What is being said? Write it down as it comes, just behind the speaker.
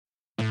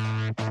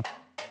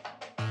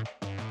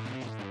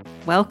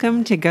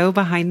Welcome to Go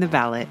Behind the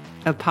Ballot,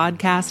 a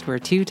podcast where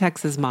two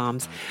Texas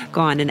moms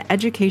go on an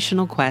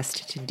educational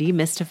quest to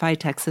demystify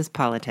Texas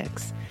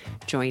politics.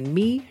 Join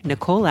me,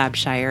 Nicole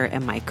Abshire,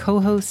 and my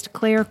co-host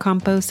Claire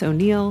Campos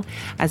O'Neill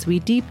as we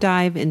deep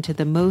dive into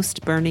the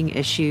most burning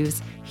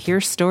issues,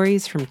 hear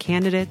stories from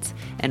candidates,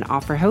 and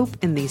offer hope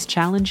in these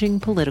challenging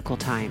political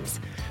times.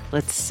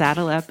 Let's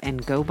saddle up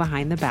and go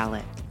behind the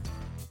ballot.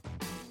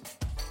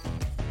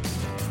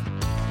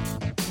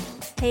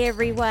 Hey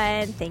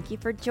everyone, thank you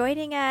for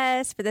joining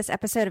us for this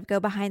episode of Go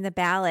Behind the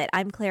Ballot.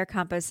 I'm Claire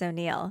Campos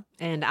O'Neill.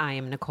 And I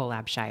am Nicole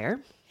Abshire.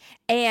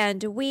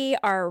 And we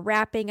are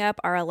wrapping up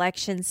our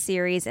election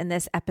series in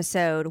this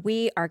episode.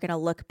 We are going to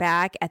look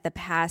back at the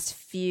past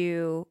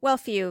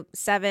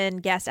seven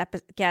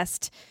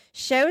guest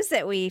shows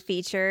that we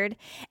featured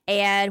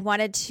and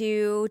wanted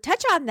to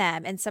touch on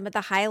them and some of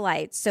the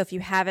highlights. So if you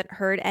haven't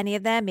heard any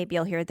of them, maybe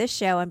you'll hear this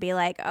show and be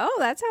like, oh,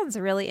 that sounds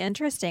really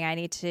interesting. I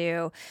need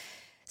to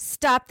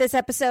stop this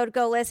episode,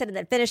 go listen, and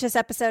then finish this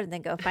episode and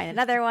then go find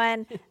another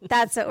one.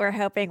 That's what we're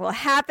hoping will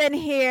happen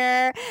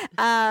here.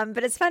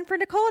 But it's fun for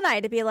Nicole and I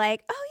to be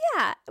like, oh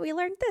yeah, we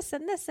learned this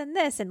and this and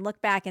this, and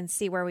look back and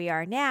see where we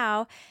are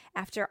now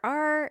after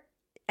our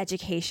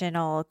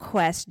educational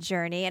quest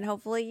journey. And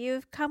hopefully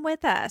you've come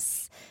with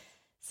us.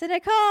 So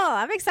Nicole,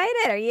 I'm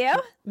excited. Are you?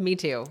 Me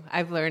too.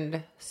 I've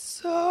learned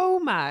so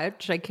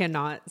much. I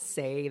cannot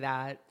say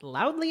that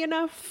loudly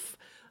enough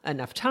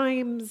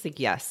times.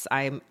 Yes,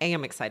 I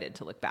am excited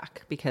to look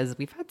back because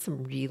we've had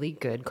some really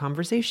good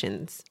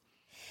conversations.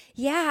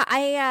 Yeah,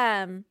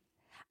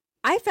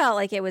 I felt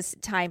like it was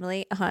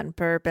timely on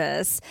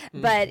purpose,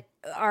 but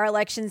our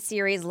election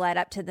series led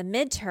up to the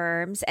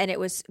midterms, and it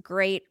was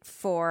great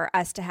for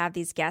us to have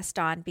these guests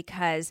on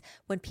because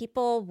when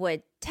people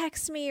would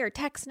text me or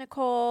text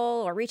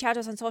Nicole or reach out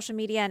to us on social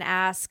media and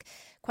ask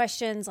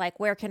questions like,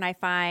 where can I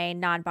find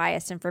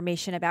non-biased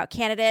information about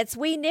candidates?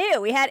 We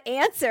knew we had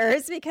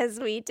answers because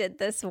we did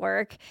this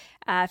work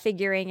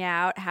figuring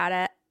out how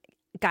to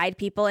guide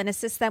people and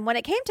assist them when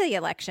it came to the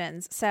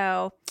elections.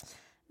 So,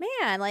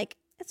 man, I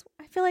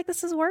feel like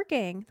this is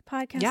working. The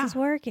podcast is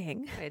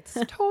working. It's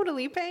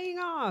totally paying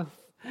off.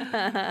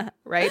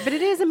 Right? But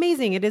it is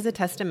amazing. It is a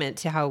testament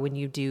to how when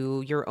you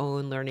do your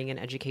own learning and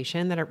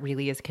education that it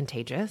really is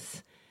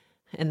contagious.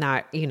 And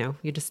that,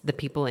 the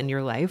people in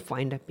your life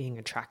wind up being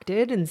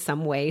attracted in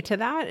some way to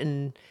that.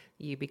 And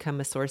you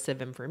become a source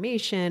of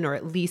information or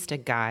at least a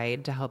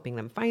guide to helping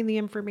them find the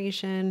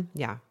information.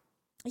 Yeah.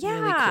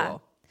 Really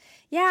cool.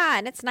 Yeah.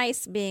 And it's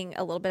nice being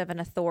a little bit of an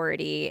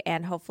authority.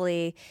 And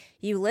hopefully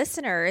you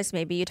listeners,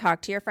 maybe you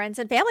talk to your friends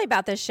and family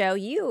about this show.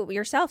 You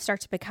yourself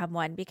start to become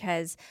one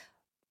because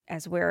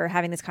as we're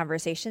having these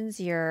conversations,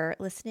 you're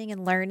listening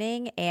and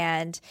learning,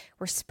 and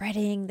we're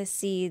spreading the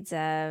seeds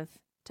of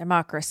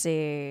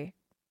democracy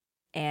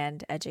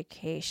and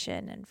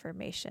education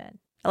information,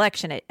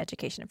 election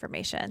education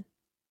information.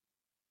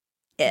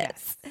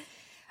 Yes.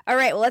 All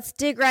right, well, let's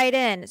dig right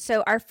in.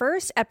 So our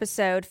first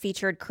episode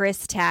featured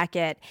Chris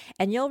Tackett,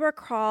 and you'll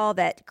recall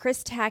that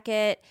Chris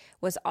Tackett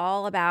was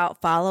all about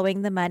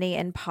following the money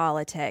in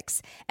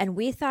politics, and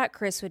we thought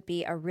Chris would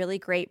be a really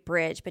great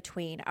bridge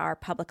between our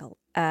public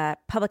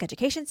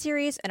education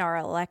series and our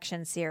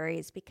election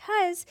series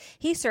because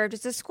he served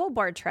as a school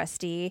board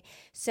trustee,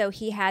 so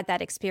he had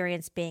that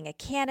experience being a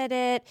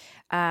candidate,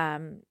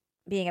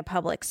 being a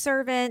public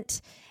servant,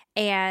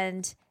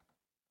 and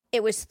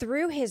it was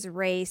through his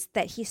race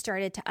that he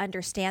started to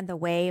understand the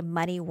way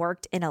money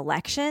worked in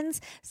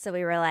elections. So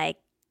we were like,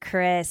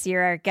 Chris,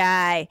 you're our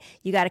guy.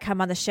 You got to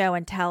come on the show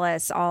and tell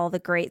us all the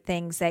great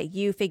things that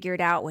you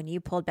figured out when you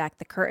pulled back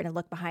the curtain and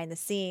looked behind the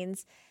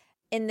scenes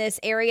in this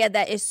area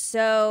that is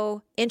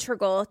so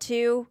integral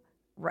to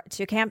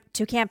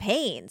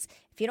campaigns.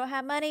 If you don't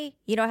have money,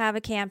 you don't have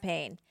a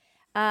campaign.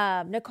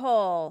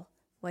 Nicole,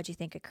 what'd you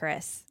think of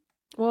Chris?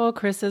 Well,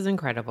 Chris is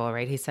incredible,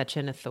 right? He's such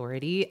an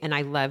authority. And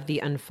I love the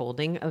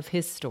unfolding of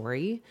his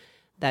story,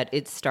 that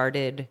it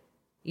started,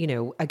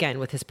 again,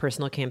 with his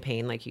personal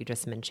campaign, like you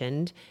just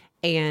mentioned.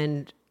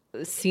 And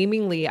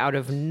seemingly out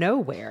of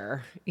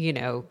nowhere,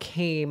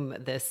 came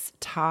this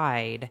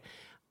tide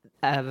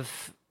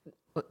of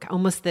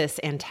almost this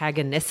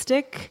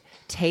antagonistic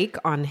take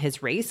on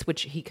his race,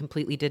 which he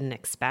completely didn't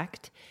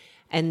expect.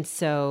 And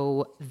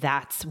so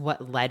that's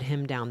what led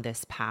him down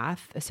this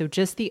path. So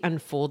just the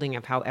unfolding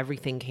of how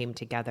everything came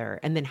together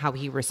and then how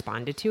he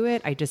responded to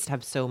it. I just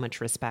have so much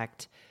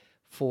respect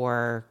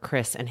for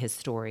Chris and his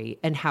story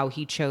and how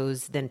he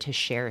chose then to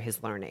share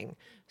his learning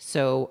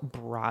so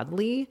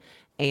broadly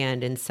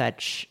and in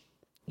such,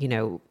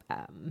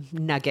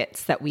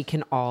 nuggets that we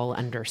can all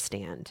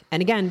understand.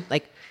 And again,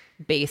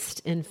 based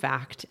in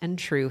fact and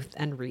truth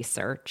and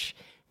research,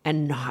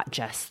 and not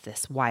just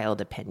this wild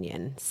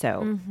opinion.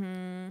 So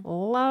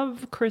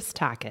love Chris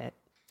Tackett.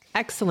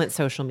 Excellent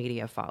social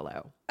media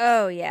follow.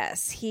 Oh,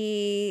 yes.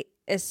 He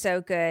is so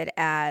good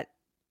at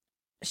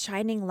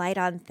shining light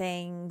on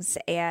things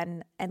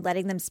and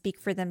letting them speak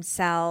for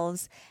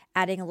themselves,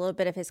 adding a little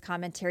bit of his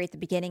commentary at the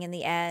beginning and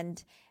the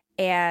end.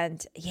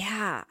 And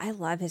yeah, I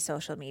love his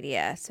social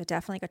media. So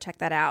definitely go check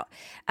that out.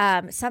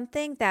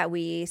 Something that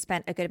we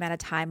spent a good amount of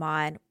time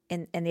on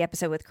in the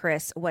episode with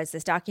Chris was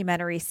this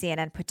documentary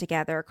CNN put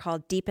together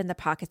called Deep in the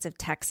Pockets of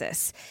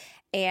Texas.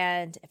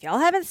 And if y'all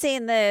haven't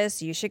seen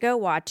this, you should go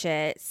watch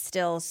it.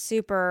 Still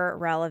super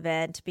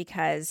relevant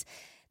because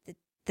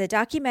the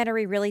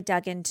documentary really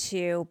dug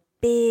into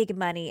big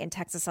money in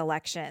Texas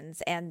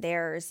elections. And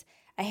there's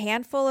a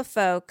handful of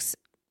folks,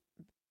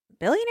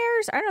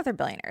 billionaires, I don't know if they're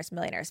billionaires,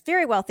 millionaires,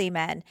 very wealthy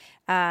men.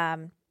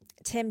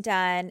 Tim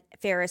Dunn,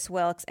 Ferris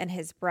Wilks, and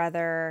his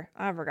brother,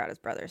 I forgot his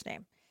brother's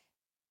name.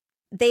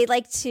 They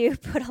like to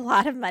put a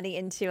lot of money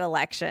into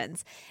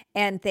elections,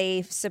 and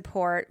they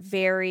support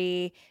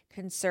very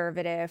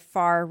conservative,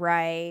 far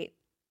right,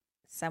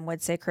 some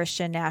would say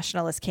Christian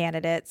nationalist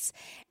candidates.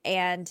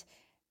 And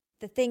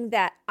the thing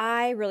that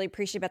I really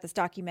appreciate about this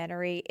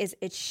documentary is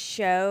it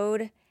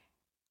showed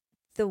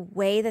the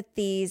way that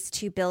these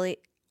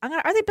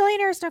are they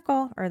billionaires,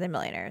 Nicole, or are they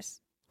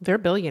millionaires? They're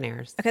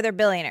billionaires. Okay, they're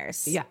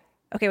billionaires. Yeah.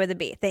 Okay, with a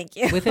B. Thank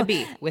you. With a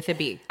B. With a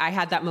B. I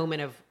had that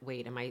moment of,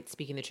 wait, am I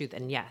speaking the truth?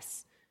 And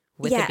yes,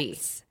 with a B.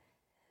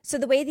 So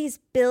the way these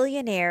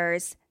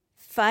billionaires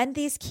fund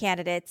these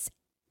candidates,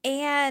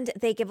 and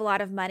they give a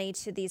lot of money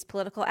to these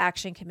political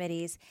action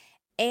committees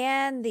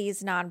and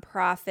these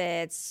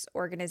nonprofits,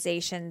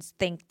 organizations,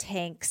 think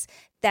tanks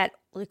that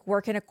like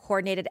work in a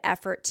coordinated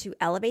effort to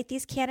elevate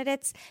these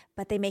candidates,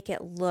 but they make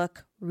it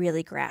look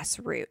really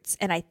grassroots.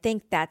 And I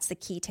think that's the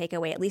key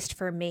takeaway, at least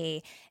for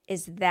me,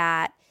 is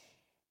that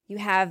you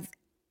have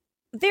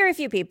very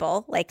few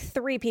people, like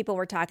 3 people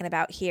we're talking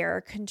about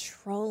here,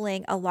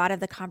 controlling a lot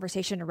of the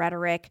conversation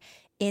rhetoric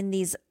in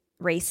these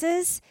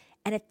races.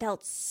 And it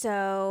felt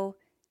so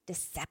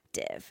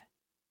deceptive.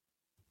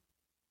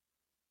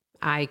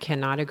 I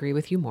cannot agree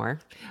with you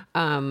more.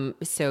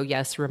 So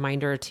yes,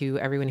 reminder to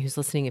everyone who's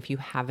listening, if you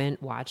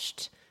haven't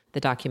watched the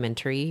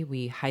documentary,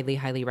 we highly,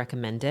 highly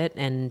recommend it.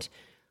 And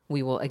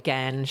we will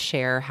again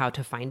share how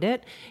to find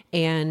it.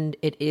 And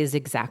it is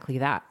exactly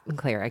that,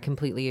 Claire. I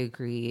completely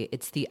agree.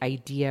 It's the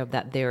idea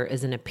that there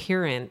is an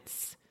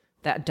appearance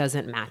that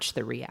doesn't match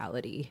the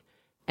reality.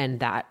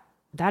 And that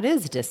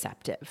is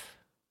deceptive,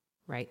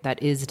 right?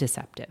 That is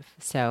deceptive.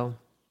 So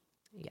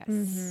yes.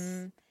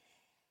 Mm-hmm.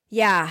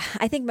 Yeah,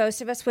 I think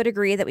most of us would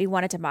agree that we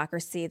want a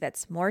democracy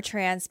that's more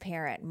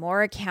transparent,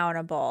 more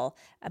accountable,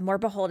 more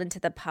beholden to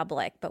the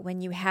public. But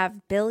when you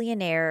have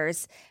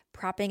billionaires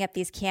propping up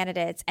these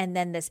candidates and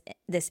then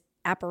this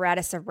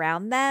apparatus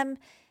around them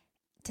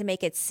to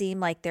make it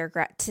seem like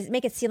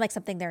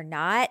something they're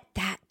not,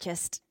 that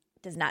just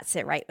does not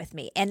sit right with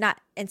me. And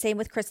same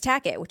with Chris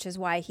Tackett, which is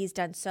why he's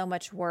done so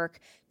much work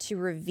to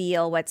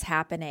reveal what's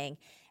happening.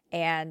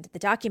 And the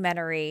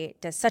documentary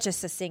does such a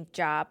succinct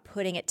job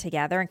putting it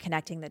together and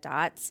connecting the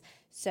dots.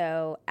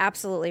 So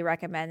absolutely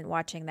recommend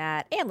watching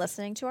that and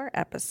listening to our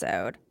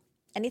episode.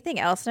 Anything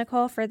else,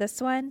 Nicole, for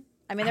this one?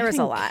 I mean, there was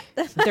a lot.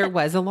 There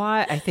was a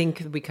lot. I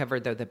think we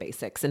covered, though, the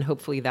basics. And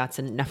hopefully that's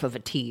enough of a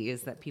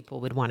tease that people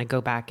would want to go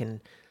back and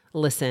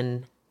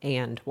listen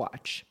and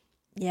watch.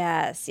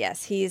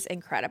 Yes, he's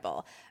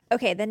incredible.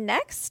 Okay, the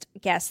next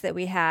guest that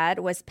we had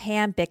was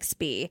Pam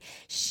Bixby.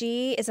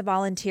 She is a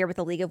volunteer with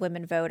the League of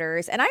Women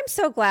Voters, and I'm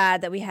so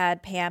glad that we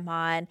had Pam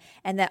on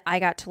and that I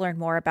got to learn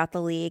more about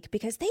the League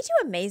because they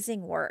do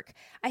amazing work.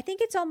 I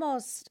think it's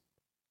almost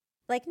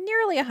like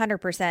nearly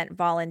 100%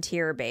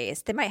 volunteer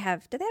based. Do they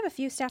have a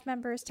few staff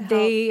members to help?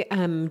 They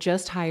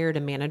just hired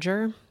a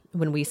manager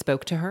when we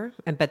spoke to her,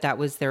 but that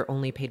was their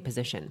only paid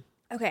position.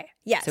 Okay,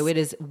 yes. So it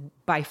is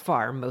by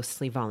far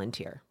mostly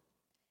volunteer.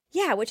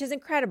 Yeah, which is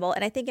incredible.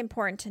 And I think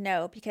important to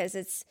know because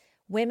it's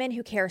women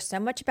who care so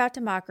much about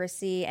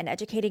democracy and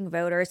educating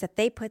voters that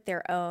they put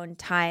their own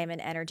time and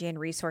energy and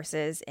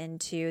resources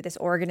into this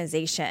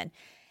organization.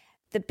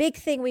 The big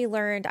thing we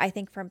learned, I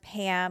think, from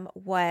Pam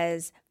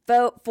was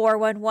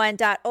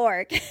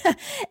vote411.org.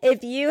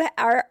 If you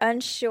are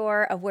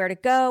unsure of where to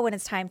go when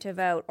it's time to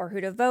vote or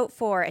who to vote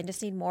for and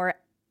just need more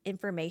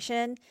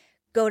information,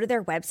 go to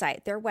their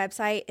website. Their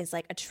website is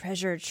like a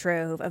treasure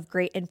trove of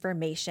great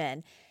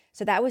information.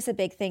 So that was a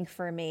big thing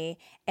for me,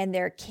 and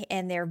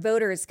their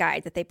voters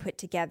guide that they put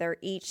together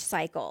each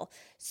cycle.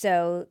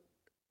 So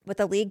what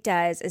the League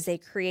does is they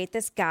create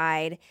this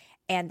guide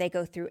and they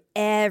go through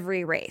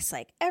every race,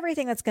 like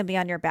everything that's going to be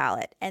on your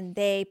ballot, and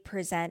they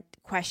present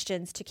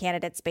questions to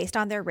candidates based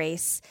on their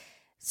race.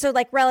 So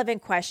like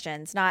relevant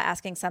questions, not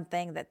asking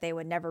something that they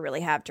would never really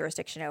have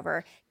jurisdiction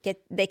over.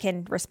 They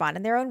can respond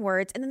in their own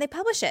words, and then they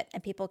publish it,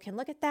 and people can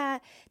look at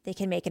that. They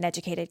can make an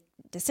educated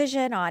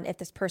decision on if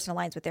this person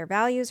aligns with their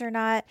values or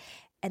not,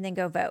 and then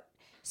go vote.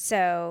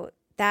 So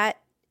that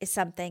is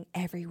something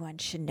everyone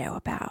should know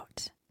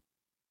about.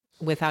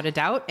 Without a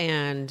doubt.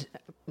 And,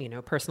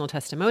 personal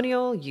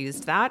testimonial,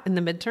 used that in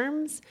the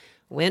midterms,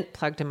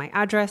 plugged in my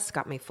address,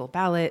 got my full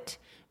ballot,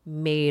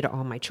 made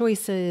all my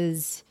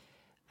choices,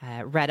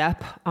 read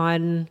up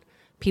on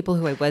people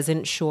who I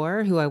wasn't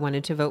sure who I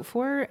wanted to vote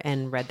for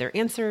and read their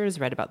answers,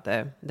 read about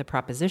the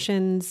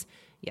propositions.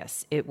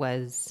 Yes, it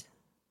was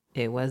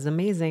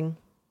amazing.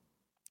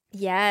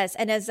 Yes.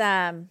 And as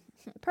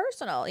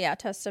Personal, yeah,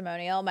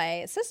 testimonial.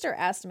 My sister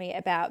asked me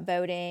about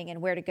voting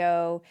and where to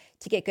go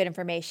to get good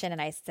information.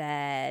 And I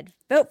said,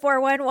 vote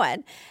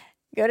 411.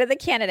 Go to the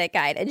candidate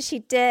guide. And she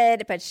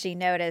did, but she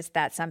noticed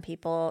that some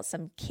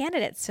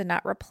candidates did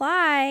not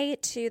reply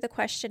to the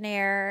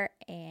questionnaire.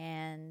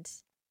 And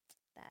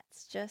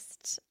that's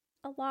just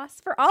a loss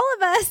for all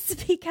of us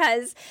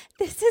because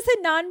this is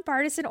a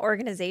nonpartisan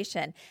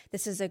organization.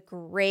 This is a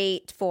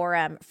great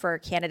forum for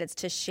candidates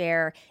to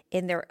share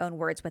in their own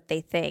words what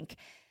they think.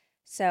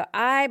 So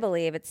I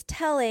believe it's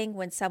telling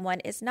when someone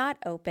is not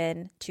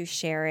open to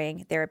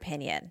sharing their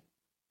opinion.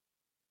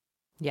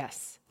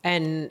 Yes.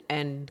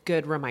 And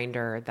good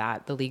reminder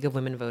that the League of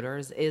Women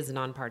Voters is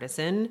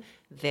nonpartisan.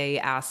 They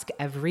ask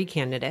every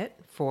candidate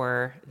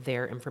for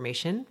their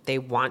information. They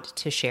want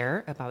to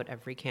share about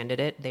every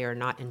candidate. They are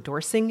not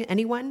endorsing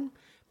anyone.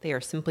 They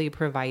are simply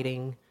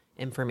providing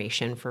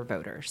information for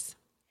voters.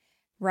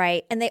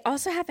 Right. And they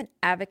also have an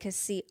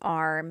advocacy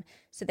arm.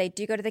 So they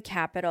do go to the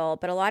Capitol,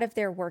 but a lot of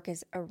their work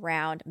is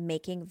around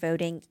making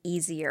voting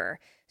easier.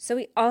 So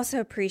we also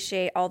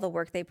appreciate all the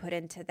work they put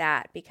into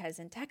that because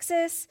in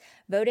Texas,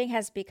 voting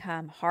has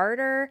become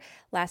harder.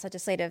 Last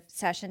legislative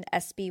session,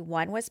 SB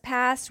 1 was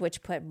passed,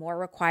 which put more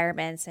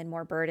requirements and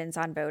more burdens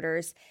on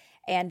voters.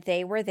 And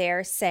they were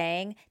there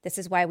saying, this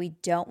is why we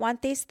don't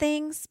want these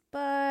things,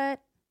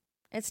 but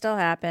it still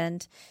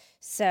happened.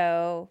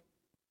 So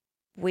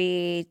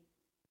we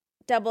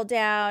double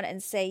down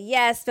and say,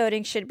 yes,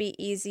 voting should be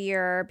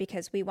easier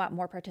because we want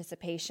more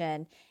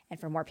participation and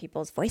for more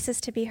people's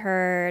voices to be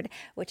heard,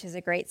 which is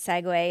a great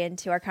segue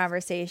into our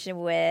conversation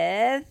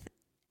with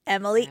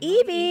Emily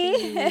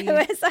Eby,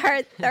 who is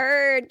our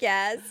third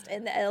guest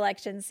in the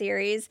election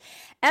series.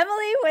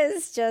 Emily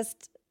was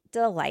just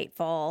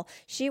delightful.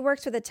 She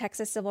works with the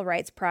Texas Civil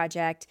Rights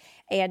Project,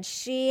 and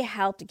she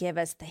helped give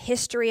us the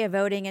history of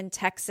voting in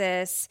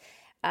Texas,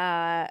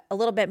 a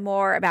little bit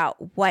more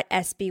about what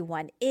SB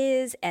 1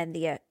 is and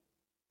the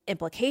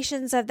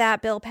implications of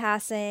that bill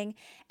passing,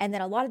 and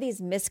then a lot of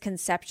these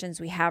misconceptions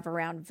we have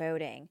around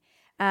voting.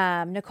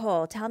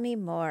 Nicole, tell me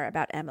more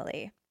about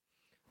Emily.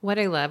 What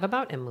I love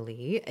about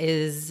Emily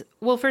is,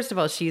 well, first of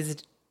all, she's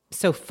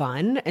so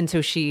fun. And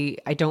so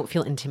I don't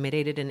feel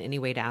intimidated in any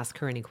way to ask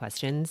her any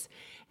questions.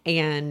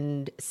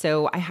 And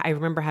so I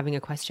remember having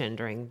a question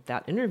during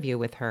that interview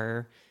with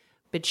her,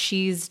 but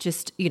she's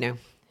just,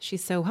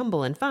 she's so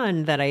humble and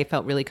fun that I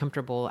felt really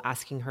comfortable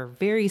asking her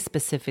very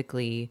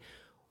specifically,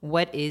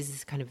 what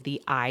is kind of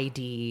the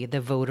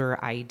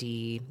voter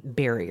ID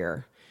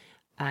barrier?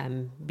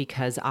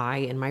 Because I,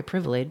 in my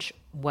privilege,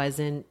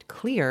 wasn't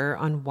clear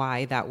on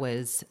why that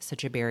was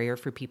such a barrier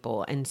for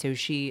people. And so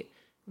she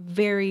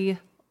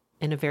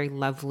in a very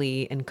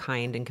lovely and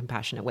kind and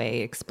compassionate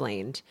way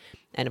explained.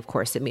 And of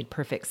course, it made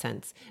perfect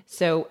sense.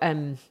 So,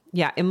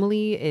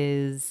 Emily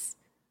is,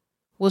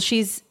 well,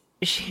 she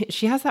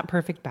has that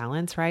perfect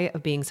balance, right,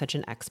 of being such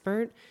an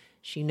expert.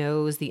 She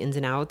knows the ins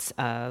and outs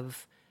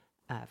of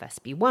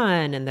SB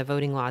 1 and the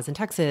voting laws in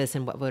Texas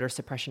and what voter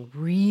suppression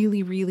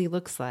really, really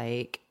looks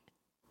like.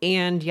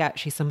 And yet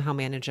she somehow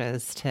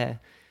manages to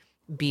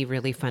be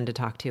really fun to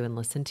talk to and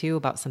listen to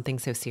about something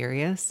so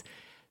serious.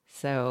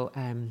 So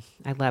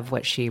I love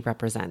what she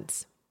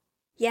represents.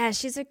 Yeah,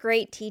 she's a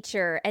great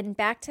teacher. And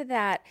back to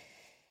that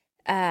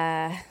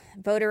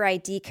voter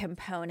ID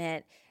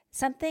component,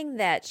 something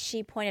that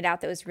she pointed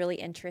out that was really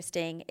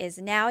interesting is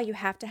now you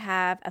have to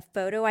have a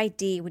photo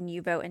ID when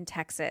you vote in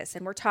Texas.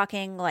 And we're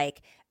talking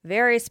like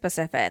very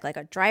specific, like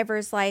a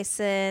driver's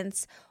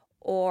license,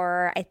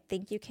 or I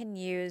think you can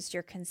use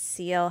your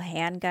concealed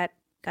handgun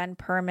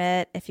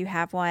permit if you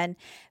have one,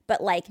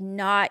 but like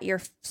not your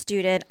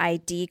student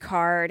ID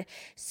card.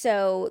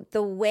 So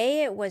the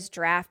way it was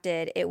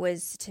drafted, it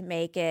was to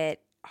make it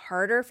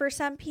harder for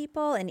some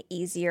people and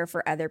easier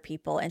for other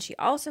people. And she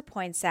also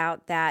points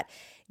out that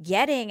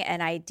getting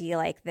an ID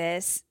like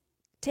this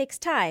takes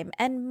time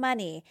and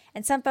money,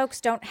 and some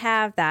folks don't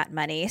have that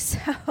money.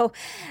 So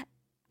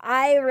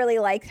I really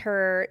liked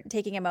her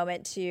taking a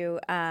moment to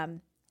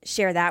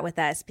share that with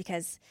us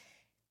because,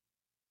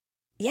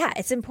 yeah,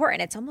 it's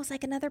important. It's almost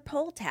like another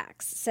poll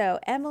tax. So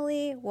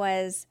Emily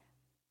was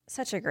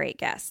such a great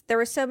guest. There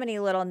were so many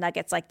little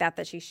nuggets like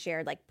that she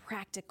shared, like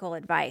practical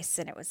advice.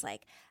 And it was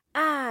like,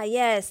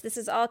 yes, this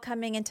is all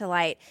coming into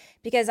light.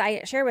 Because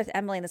I shared with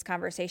Emily in this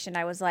conversation,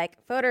 I was like,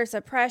 voter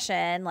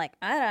suppression, like,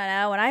 I don't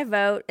know. When I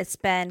vote, it's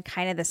been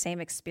kind of the same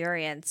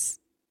experience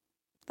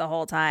the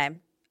whole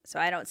time. So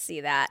I don't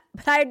see that.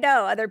 But I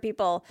know other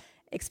people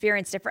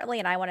experience differently,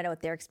 and I want to know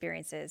what their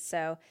experience is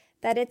so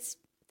that it's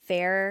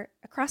fair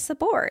across the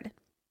board.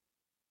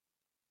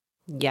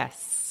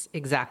 Yes,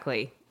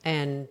 exactly.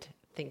 And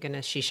thank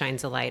goodness she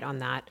shines a light on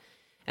that.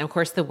 And of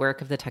course, the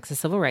work of the Texas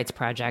Civil Rights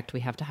Project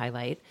we have to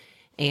highlight,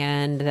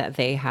 and that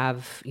they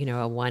have, a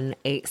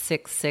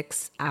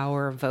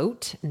 1-866-HOUR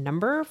vote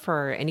number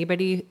for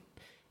anybody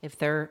if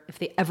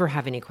they ever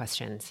have any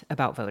questions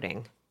about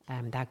voting.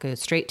 That goes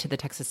straight to the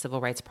Texas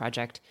Civil Rights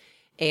Project.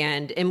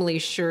 And Emily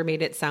sure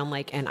made it sound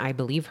like, and I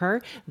believe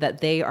her, that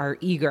they are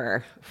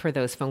eager for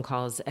those phone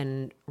calls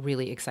and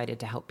really excited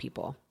to help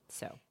people.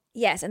 So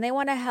Yes, and they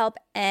want to help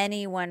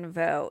anyone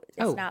vote. It's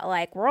Oh, not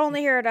like we're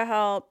only here to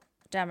help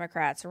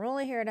Democrats, we're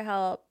only here to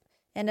help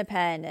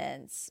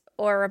independents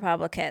or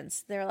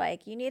Republicans. They're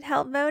like, you need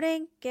help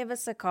voting? Give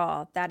us a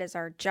call. That is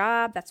our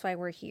job. That's why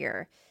we're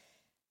here.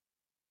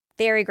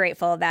 Very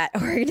grateful that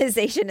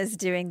organization is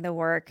doing the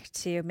work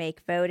to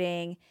make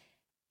voting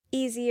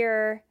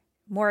easier,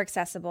 more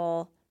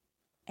accessible,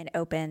 and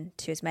open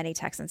to as many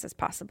Texans as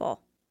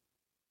possible.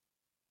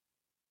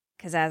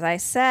 Because as I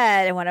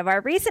said in one of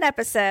our recent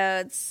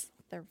episodes,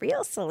 the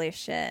real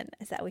solution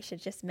is that we should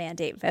just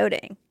mandate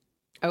voting.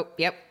 oh,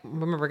 yep.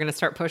 Remember, we're going to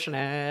start pushing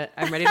it.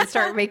 I'm ready to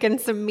start making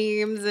some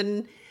memes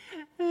and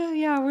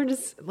yeah,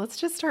 let's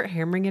just start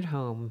hammering it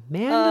home.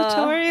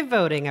 Mandatory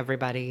voting,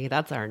 everybody.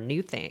 That's our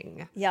new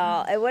thing.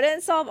 Y'all, it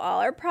wouldn't solve all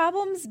our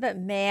problems, but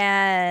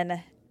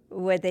man,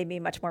 would they be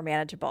much more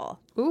manageable.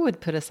 Ooh,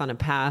 would put us on a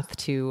path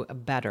to a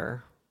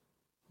better.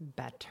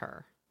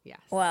 Yes.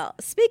 Well,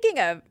 speaking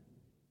of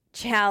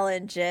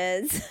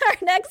challenges, our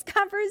next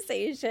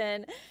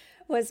conversation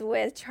was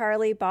with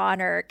Charlie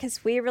Bonner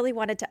because we really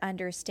wanted to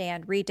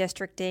understand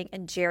redistricting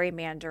and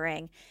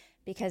gerrymandering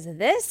because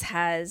this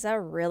has a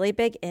really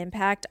big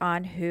impact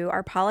on who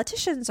our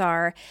politicians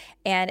are.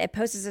 And it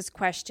poses this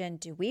question,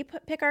 do we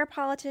pick our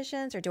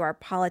politicians or do our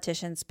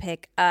politicians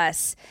pick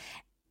us?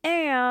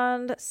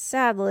 And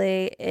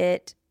sadly,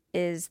 it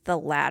is the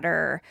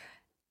latter.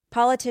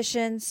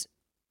 Politicians.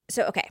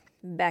 So, okay,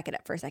 back it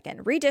up for a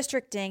second.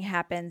 Redistricting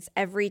happens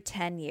every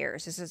 10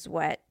 years. This is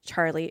what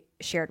Charlie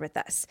shared with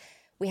us.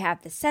 We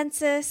have the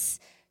census.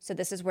 So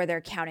this is where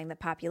they're counting the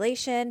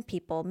population.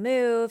 People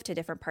move to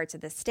different parts of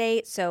the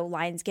state. So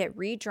lines get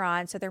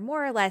redrawn. So they're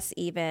more or less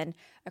even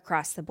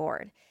across the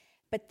board.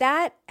 But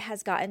that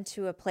has gotten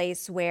to a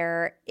place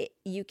where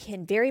you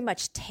can very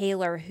much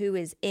tailor who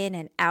is in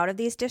and out of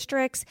these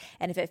districts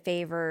and if it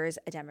favors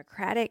a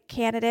Democratic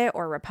candidate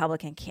or a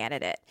Republican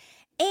candidate.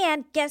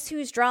 And guess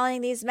who's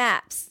drawing these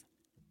maps?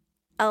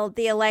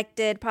 The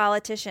elected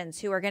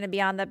politicians who are going to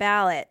be on the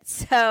ballot.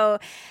 So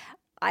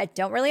I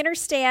don't really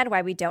understand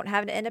why we don't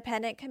have an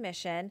independent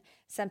commission.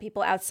 Some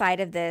people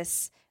outside of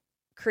this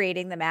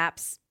creating the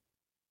maps.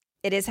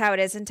 It is how it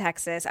is in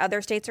Texas.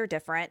 Other states are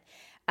different.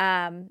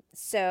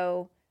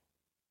 So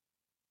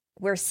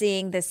we're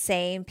seeing the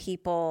same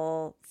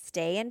people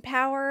stay in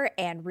power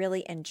and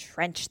really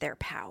entrench their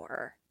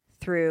power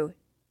through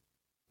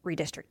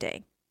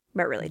redistricting,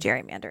 but really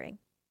gerrymandering.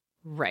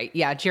 Right.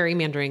 Yeah.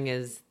 Gerrymandering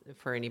is,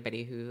 for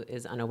anybody who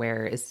is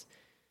unaware, is,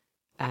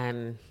 I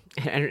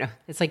don't know,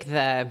 it's like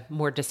the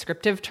more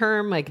descriptive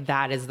term. Like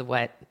that is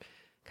what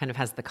kind of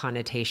has the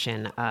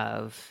connotation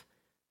of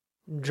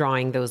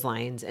drawing those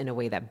lines in a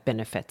way that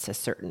benefits a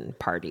certain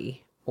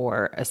party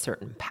or a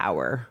certain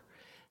power.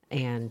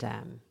 And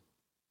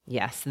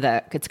yes,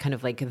 it's kind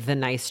of like the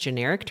nice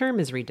generic term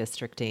is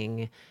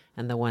redistricting,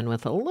 and the one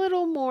with a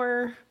little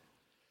more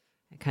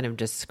kind of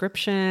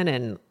description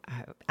and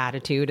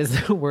attitude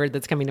is the word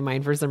that's coming to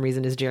mind for some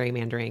reason is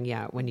gerrymandering.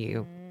 Yeah,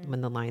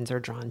 when the lines are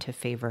drawn to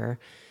favor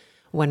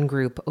one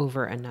group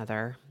over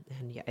another.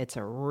 And yeah, it's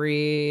a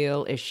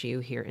real issue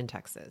here in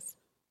Texas.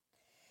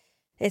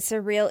 It's a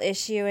real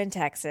issue in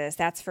Texas,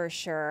 that's for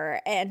sure.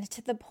 And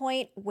to the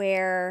point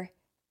where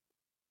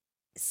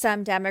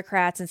some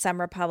Democrats and some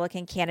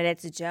Republican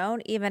candidates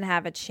don't even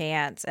have a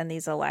chance in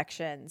these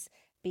elections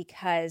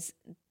because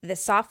the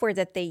software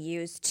that they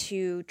use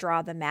to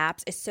draw the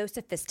maps is so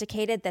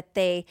sophisticated that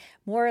they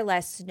more or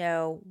less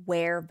know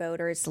where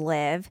voters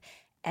live.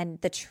 And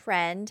the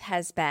trend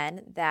has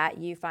been that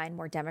you find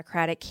more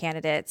Democratic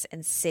candidates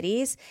in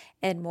cities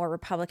and more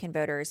Republican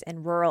voters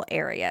in rural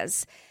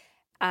areas.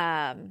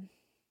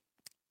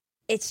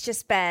 It's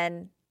just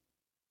been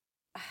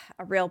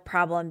a real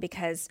problem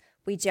because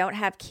we don't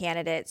have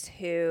candidates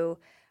who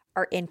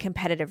are in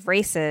competitive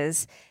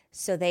races.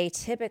 So they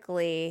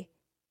typically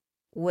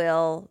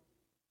will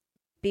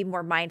be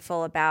more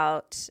mindful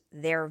about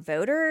their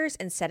voters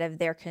instead of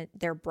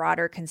their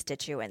broader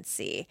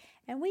constituency.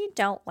 And we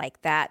don't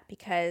like that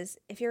because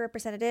if you're a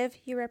representative,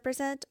 you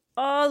represent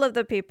all of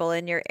the people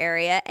in your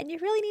area and you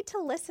really need to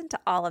listen to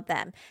all of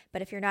them.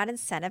 But if you're not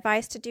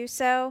incentivized to do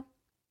so,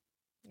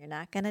 you're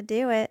not going to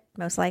do it,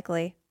 most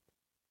likely.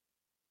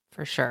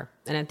 For sure.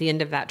 And at the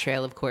end of that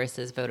trail, of course,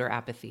 is voter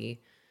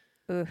apathy,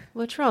 Ooh.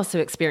 which we're also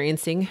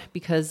experiencing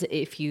because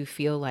if you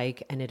feel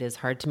like, and it is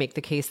hard to make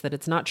the case that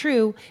it's not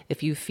true,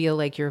 if you feel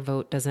like your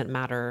vote doesn't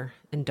matter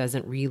and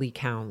doesn't really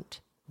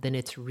count, then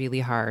it's really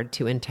hard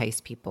to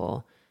entice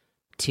people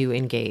to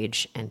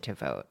engage and to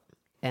vote.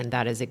 And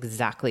that is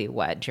exactly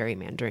what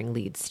gerrymandering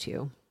leads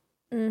to.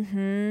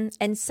 Mm-hmm.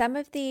 And some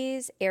of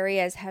these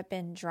areas have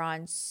been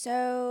drawn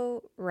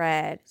so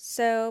red,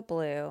 so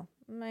blue,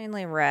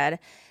 mainly red,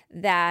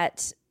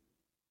 that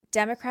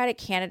Democratic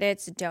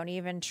candidates don't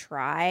even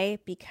try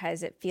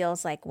because it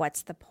feels like,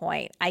 what's the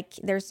point?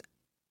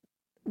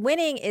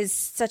 Winning is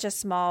such a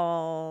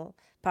small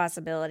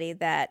possibility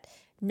that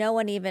no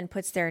one even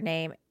puts their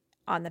name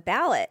on the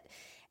ballot.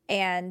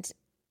 And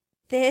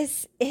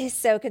this is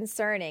so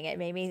concerning. It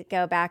made me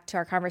go back to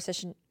our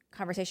conversation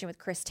with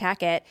Chris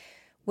Tackett,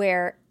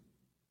 where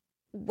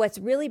what's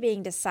really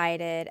being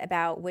decided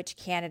about which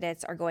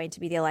candidates are going to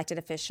be the elected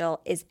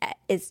official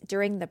is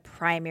during the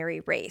primary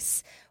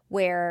race,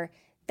 where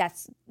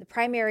that's the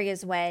primary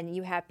is when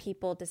you have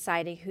people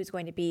deciding who's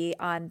going to be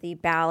on the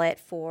ballot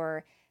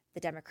for the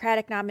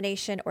Democratic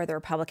nomination or the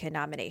Republican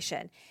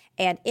nomination.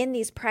 And in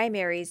these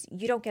primaries,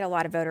 you don't get a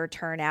lot of voter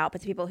turnout, but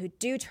the people who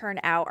do turn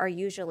out are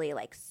usually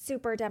like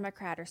super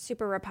Democrat or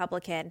super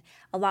Republican,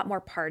 a lot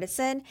more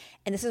partisan.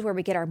 And this is where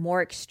we get our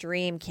more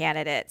extreme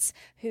candidates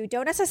who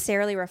don't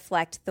necessarily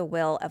reflect the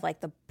will of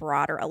like the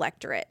broader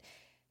electorate.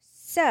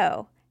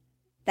 So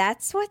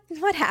that's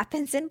what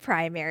happens in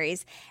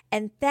primaries.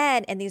 And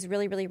then in these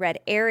really, really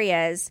red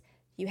areas,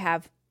 you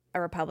have a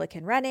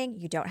Republican running,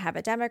 you don't have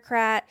a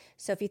Democrat.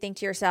 So if you think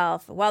to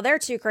yourself, well, they're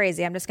too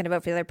crazy, I'm just going to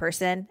vote for the other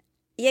person,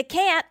 you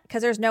can't,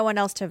 because there's no one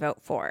else to vote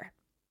for.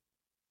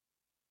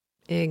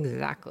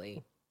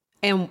 Exactly.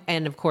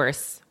 And of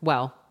course,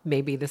 well,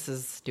 maybe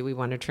do we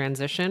want to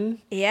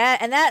transition? Yeah,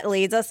 and that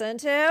leads us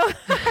into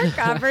our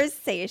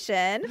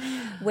conversation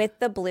with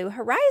the Blue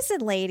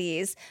Horizon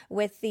ladies,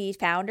 with the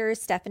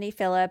founders, Stephanie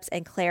Phillips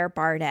and Claire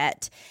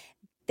Barnett.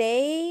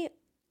 They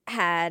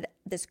had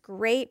this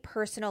great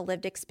personal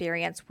lived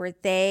experience where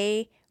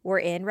they were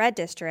in red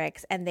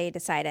districts and they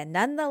decided,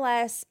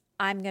 nonetheless,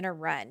 I'm going to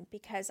run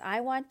because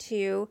I want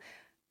to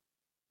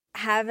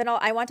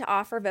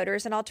offer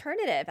voters an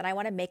alternative and I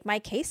want to make my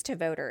case to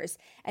voters.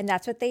 And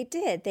that's what they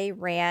did. They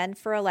ran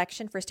for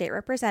election for state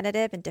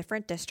representative in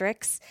different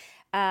districts.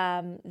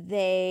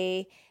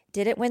 They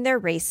didn't win their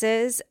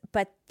races,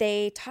 but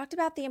they talked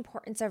about the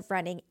importance of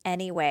running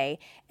anyway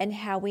and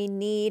how we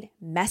need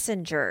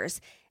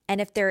messengers. And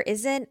if there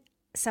isn't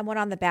someone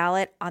on the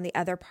ballot on the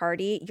other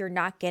party, you're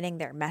not getting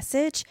their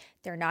message.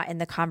 They're not in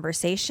the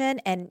conversation,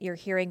 and you're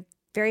hearing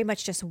very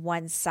much just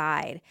one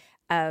side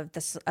of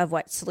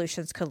what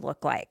solutions could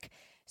look like.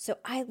 So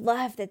I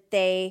love that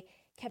they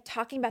kept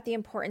talking about the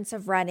importance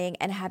of running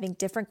and having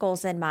different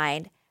goals in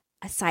mind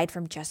aside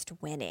from just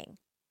winning.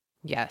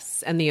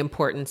 Yes, and the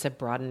importance of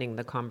broadening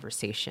the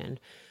conversation,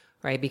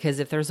 right? Because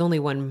if there's only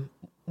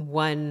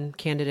one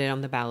candidate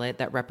on the ballot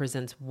that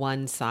represents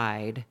one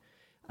side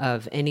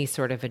of any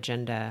sort of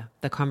agenda,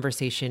 the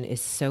conversation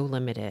is so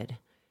limited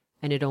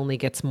and it only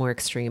gets more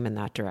extreme in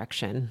that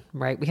direction,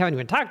 right? We haven't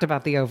even talked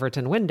about the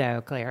Overton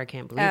window, Claire. I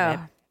can't believe it,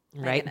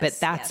 right? But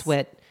that's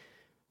what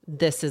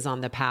this is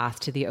on the path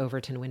to the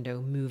Overton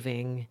window,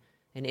 moving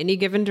in any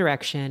given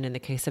direction, in the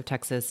case of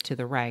Texas, to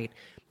the right,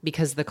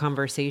 because the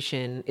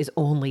conversation is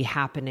only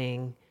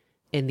happening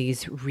in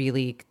these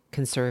really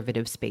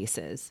conservative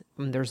spaces.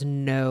 There's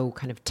no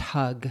kind of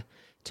tug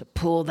to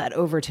pull that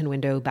Overton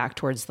window back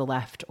towards the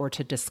left or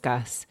to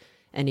discuss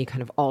any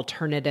kind of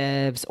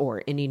alternatives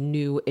or any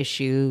new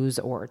issues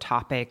or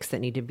topics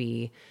that need to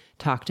be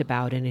talked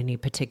about in any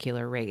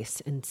particular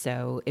race. And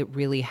so it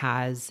really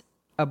has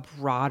a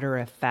broader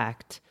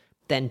effect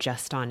than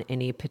just on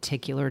any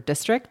particular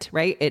district,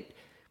 right?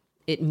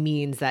 It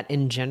means that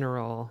in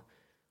general,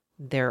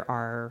 there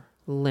are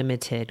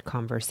limited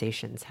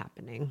conversations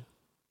happening.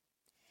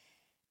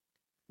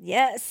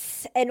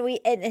 Yes. And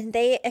and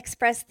they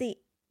express the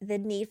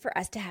need for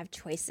us to have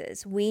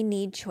choices. We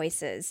need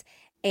choices.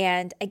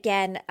 And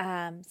again,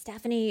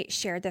 Stephanie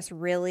shared this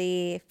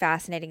really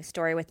fascinating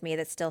story with me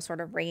that's still sort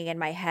of ringing in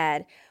my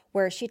head,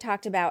 where she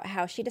talked about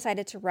how she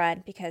decided to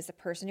run because the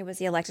person who was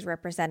the elected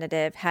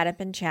representative hadn't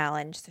been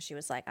challenged. So she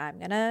was like, I'm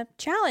going to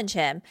challenge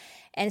him.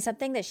 And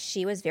something that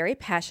she was very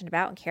passionate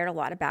about and cared a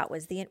lot about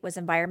was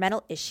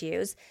environmental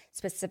issues,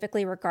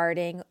 specifically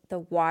regarding the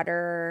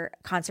water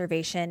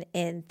conservation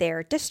in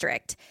their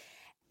district.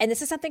 And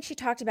this is something she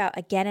talked about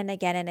again and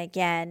again and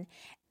again.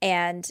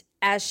 And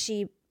as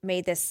she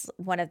made this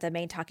one of the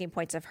main talking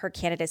points of her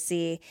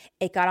candidacy,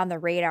 it got on the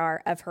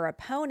radar of her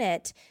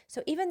opponent.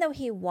 So even though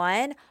he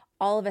won,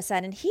 all of a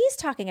sudden he's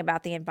talking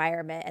about the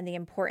environment and the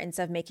importance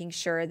of making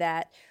sure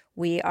that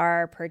we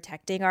are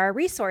protecting our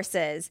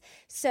resources.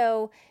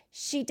 So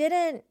she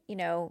didn't,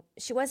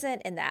 she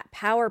wasn't in that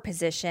power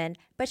position,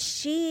 but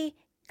she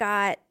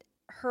got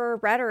her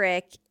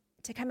rhetoric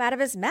to come out of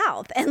his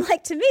mouth. And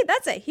to me,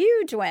 that's a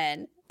huge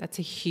win. That's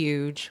a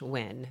huge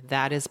win.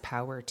 That is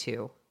power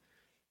too,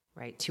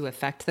 right? To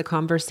affect the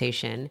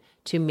conversation,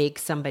 to make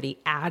somebody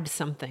add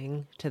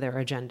something to their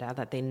agenda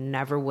that they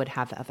never would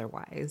have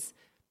otherwise.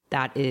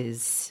 That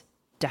is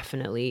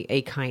definitely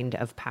a kind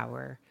of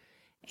power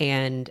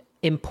and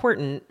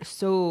important.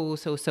 So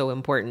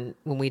important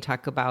when we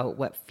talk about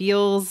what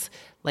feels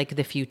like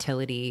the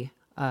futility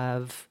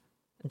of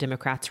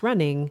Democrats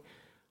running.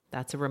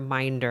 That's a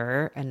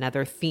reminder.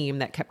 Another theme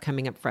that kept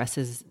coming up for us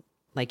is,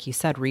 like you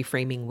said,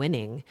 reframing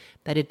winning,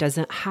 that it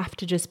doesn't have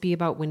to just be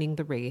about winning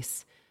the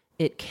race.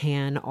 It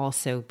can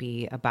also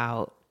be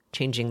about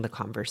changing the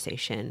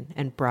conversation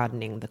and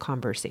broadening the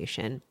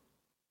conversation.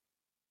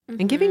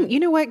 And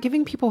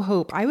giving people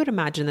hope. I would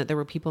imagine that there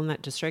were people in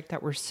that district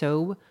that were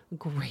so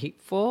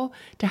grateful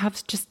to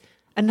have just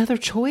another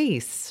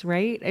choice,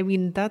 right? I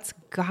mean, that's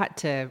got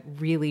to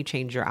really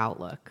change your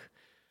outlook.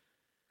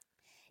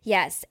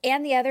 Yes.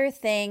 And the other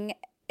thing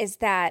is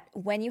that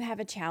when you have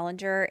a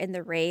challenger in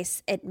the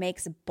race, it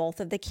makes both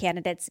of the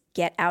candidates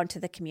get out into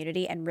the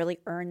community and really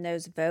earn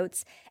those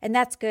votes. And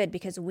that's good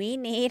because we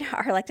need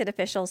our elected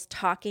officials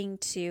talking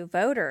to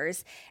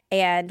voters.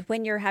 And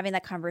when you're having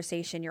that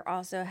conversation, you're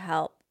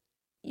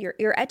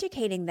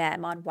educating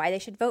them on why they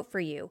should vote for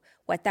you,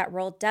 what that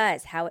role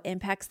does, how it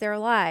impacts their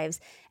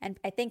lives. And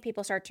I think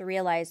people start to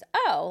realize,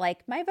 oh,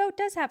 like my vote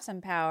does have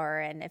some power.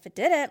 And if it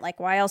didn't, like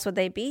why else would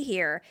they be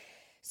here?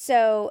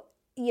 So,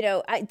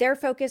 their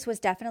focus was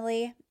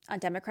definitely on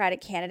Democratic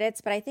candidates,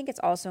 but I think it's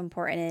also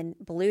important in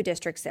blue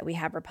districts that we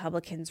have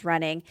Republicans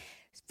running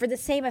for the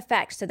same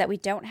effect so that we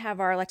don't have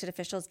our elected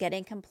officials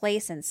getting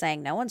complacent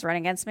saying, no one's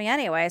running against me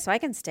anyway, so I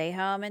can stay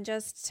home and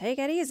just take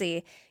it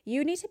easy.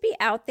 You need to be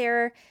out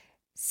there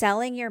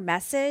selling your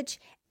message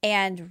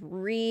and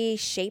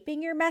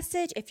reshaping your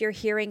message if you're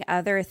hearing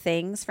other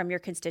things from your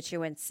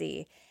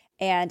constituency.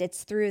 And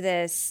it's through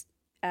this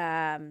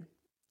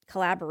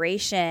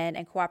collaboration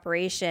and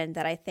cooperation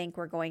that I think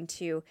we're going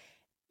to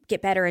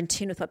get better in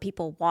tune with what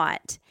people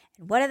want.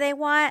 And what do they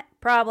want?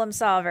 Problem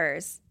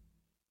solvers.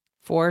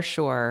 For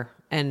sure.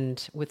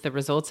 And with the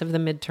results of the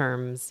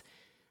midterms,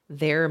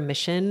 their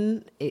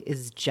mission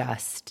is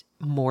just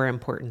more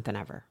important than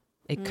ever.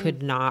 It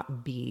could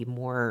not be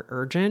more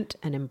urgent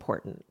and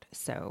important.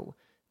 So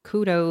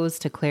kudos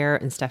to Claire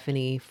and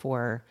Stephanie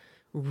for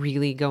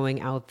really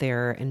going out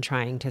there and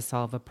trying to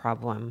solve a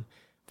problem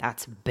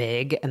that's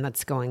big and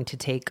that's going to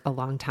take a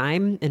long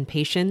time and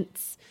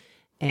patience.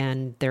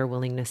 And their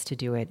willingness to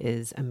do it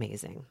is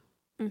amazing.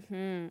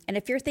 Mm-hmm. And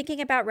if you're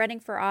thinking about running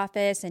for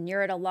office and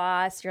you're at a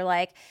loss, you're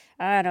like,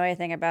 I don't know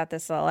anything about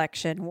this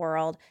election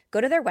world, go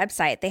to their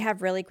website. They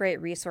have really great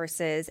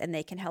resources and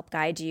they can help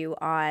guide you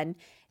on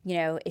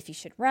if you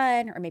should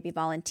run or maybe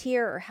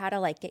volunteer or how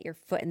to get your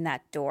foot in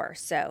that door.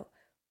 So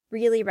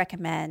really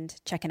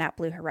recommend checking out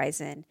Blue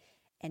Horizon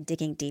and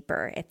digging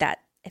deeper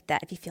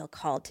if you feel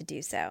called to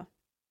do so.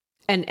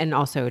 And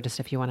also just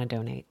if you want to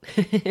donate,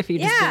 if you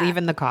just believe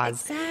in the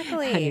cause,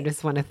 exactly, and you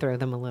just want to throw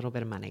them a little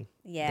bit of money.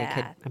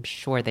 Yeah. I'm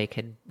sure they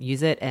could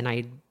use it. And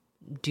I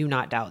do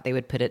not doubt they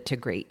would put it to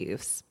great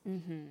use.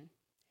 Mm-hmm.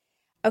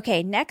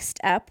 Okay, next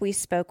up, we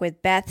spoke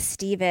with Beth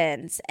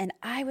Stevens, and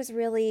I was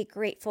really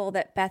grateful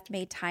that Beth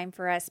made time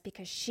for us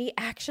because she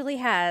actually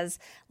has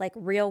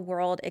real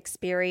world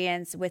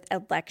experience with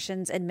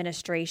elections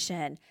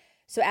administration.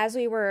 So as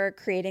we were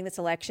creating this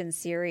election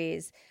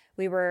series,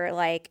 we were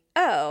like,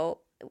 oh,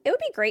 it would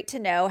be great to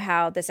know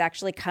how this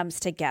actually comes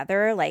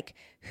together,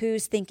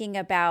 who's thinking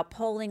about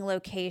polling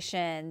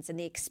locations and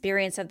the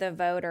experience of the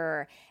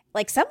voter.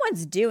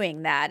 Someone's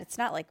doing that. It's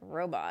not like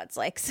robots.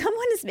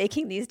 Someone is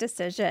making these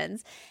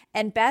decisions.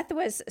 And Beth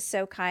was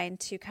so kind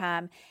to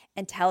come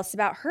and tell us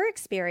about her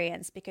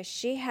experience because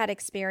she had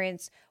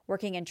experience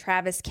working in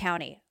Travis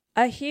County,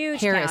 a huge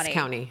Harris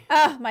County.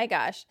 Oh my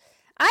gosh.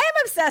 I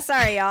am obsessed.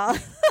 Sorry, y'all.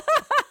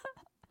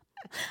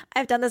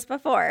 I've done this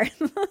before.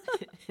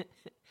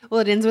 Well,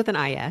 it ends with an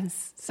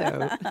IS,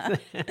 so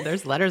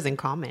there's letters in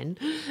common.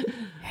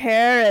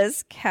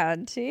 Harris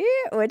County,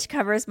 which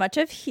covers much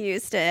of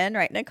Houston,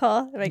 right,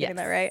 Nicole? Am I getting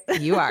that right?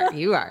 You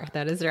are.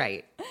 That is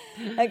right.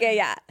 Okay,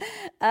 yeah.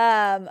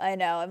 I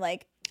know. I'm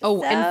like,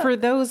 oh, and for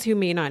those who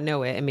may not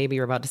know it, and maybe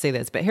you're about to say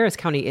this, but Harris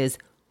County is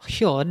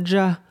huge,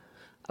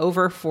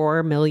 over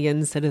 4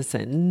 million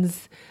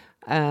citizens.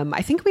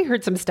 I think we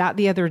heard some stat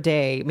the other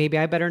day. Maybe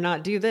I better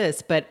not do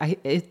this, but I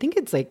think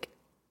it's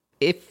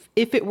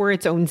if it were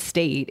its own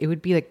state, it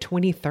would be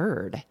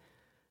 23rd.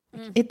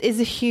 It is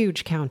a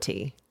huge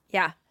county.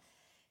 Yeah.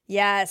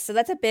 Yeah. So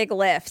that's a big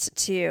lift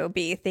to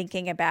be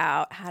thinking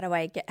about how do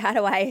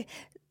I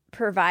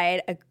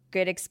provide a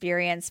good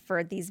experience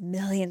for these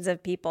millions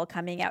of people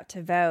coming out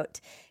to vote?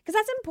 Because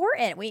that's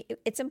important.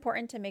 It's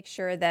important to make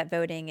sure that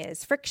voting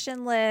is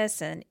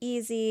frictionless and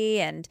easy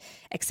and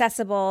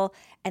accessible.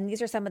 And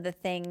these are some of the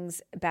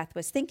things Beth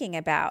was thinking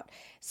about.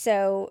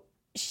 So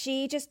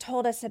she just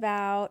told us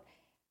about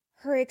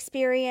her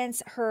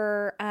experience,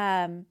 her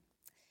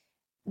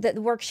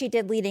the work she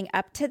did leading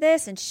up to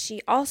this. And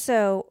she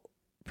also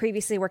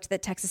previously worked at the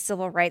Texas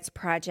Civil Rights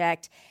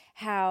Project,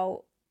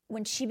 how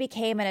when she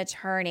became an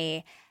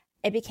attorney,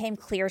 it became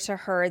clear to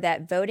her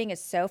that voting is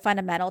so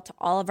fundamental to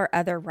all of our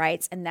other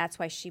rights. And that's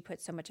why she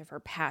put so much of her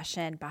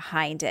passion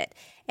behind it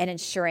and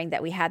ensuring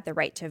that we had the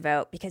right to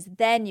vote, because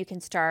then you can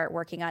start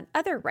working on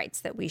other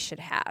rights that we should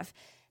have.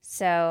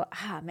 So,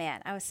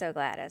 man, I was so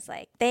glad. I was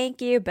like,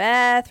 thank you,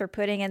 Beth, for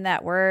putting in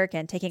that work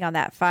and taking on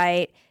that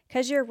fight.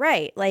 Because you're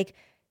right.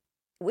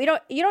 You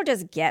don't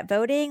just get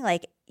voting.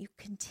 You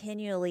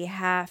continually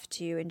have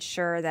to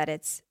ensure that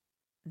it's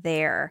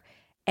there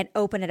and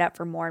open it up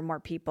for more and more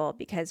people,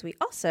 because we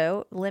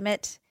also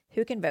limit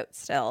who can vote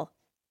still.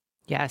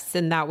 Yes.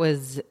 And that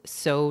was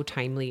so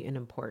timely and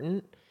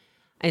important.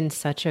 And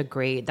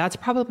that's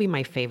probably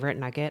my favorite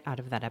nugget out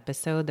of that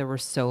episode. There were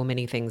so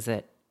many things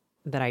that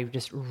I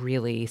just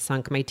really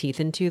sunk my teeth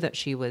into that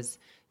she was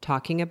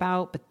talking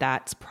about, but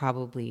that's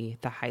probably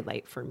the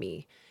highlight for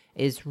me.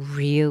 is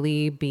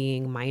really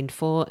being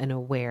mindful and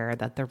aware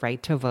that the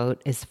right to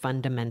vote is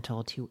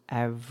fundamental to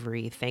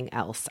everything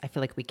else. I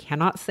feel like we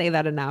cannot say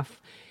that enough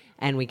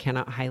and we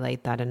cannot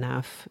highlight that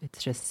enough.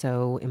 It's just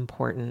so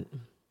important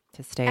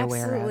to stay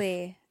aware of.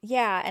 Absolutely.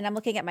 Yeah. And I'm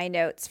looking at my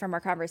notes from our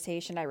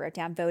conversation. I wrote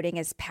down voting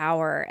is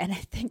power. And I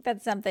think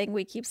that's something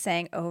we keep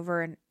saying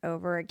over and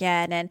over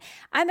again. And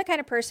I'm the kind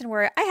of person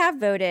where I have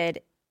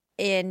voted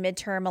in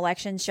midterm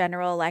elections,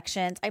 general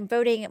elections. I'm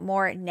voting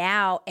more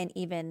now in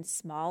even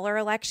smaller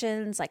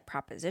elections, like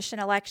proposition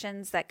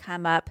elections that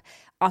come up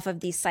off of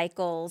these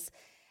cycles.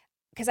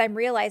 Because I'm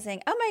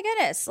realizing, oh my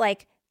goodness,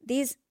 like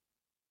the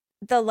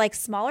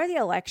smaller the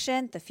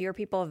election, the fewer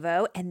people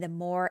vote and the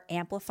more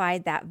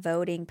amplified that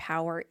voting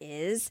power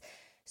is.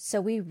 So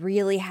we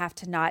really have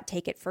to not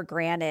take it for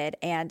granted.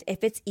 And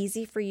if it's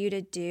easy for you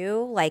to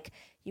do, like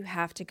you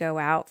have to go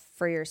out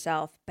for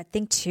yourself, but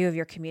think too of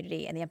your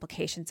community and the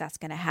implications that's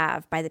going to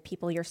have by the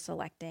people you're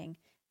selecting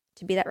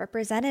to be that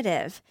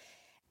representative.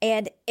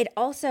 And it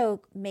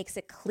also makes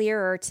it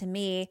clearer to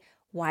me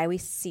why we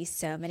see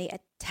so many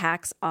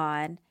attacks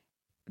on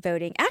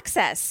voting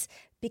access,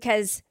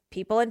 because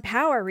people in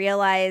power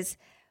realize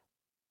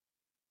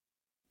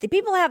the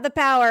people have the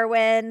power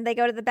when they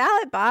go to the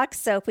ballot box.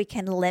 So if we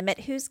can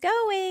limit who's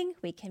going,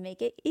 we can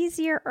make it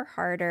easier or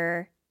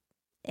harder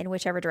in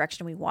whichever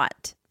direction we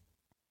want.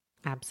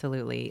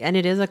 Absolutely. And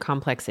it is a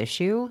complex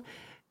issue.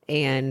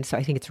 And so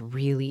I think it's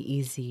really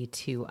easy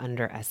to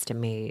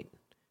underestimate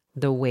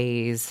the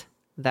ways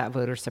that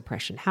voter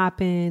suppression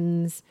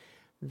happens,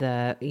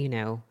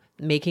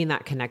 making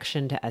that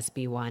connection to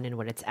SB1 and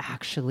what it's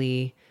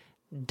actually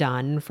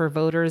done for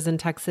voters in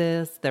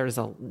Texas. There's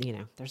a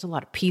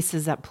lot of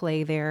pieces at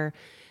play there.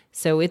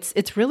 So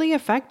it's really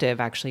effective,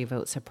 actually,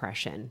 vote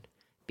suppression,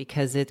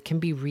 because it can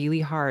be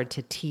really hard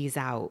to tease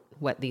out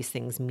what these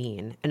things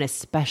mean. And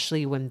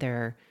especially when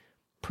they're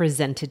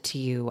presented to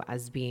you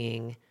as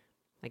being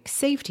like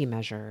safety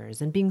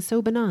measures and being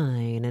so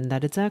benign, and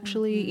that it's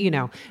actually,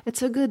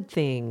 it's a good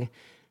thing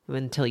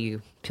until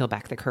you peel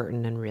back the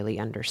curtain and really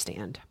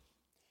understand.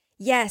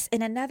 Yes.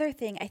 And another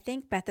thing, I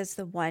think Beth is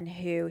the one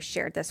who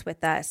shared this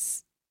with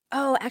us.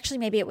 Oh, actually,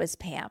 maybe it was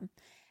Pam.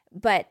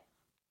 But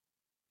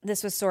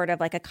this was sort of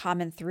like a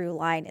common through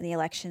line in the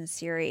election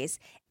series.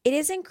 It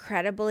is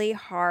incredibly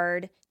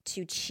hard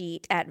to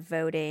cheat at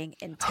voting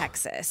in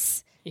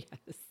Texas. Yes.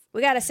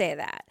 We got to say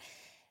that.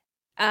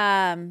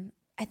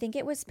 I think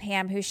it was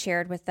Pam who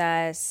shared with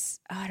us.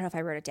 Oh, I don't know if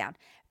I wrote it down.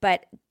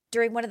 But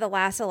during one of the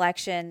last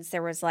elections,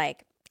 there was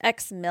like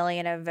X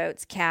million of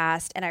votes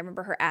cast. And I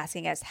remember her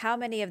asking us, how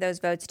many of those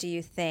votes do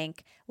you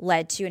think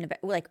led to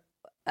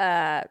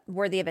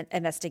worthy of an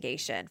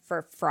investigation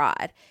for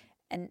fraud?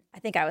 And I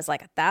think I was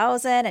like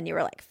 1,000 and you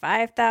were like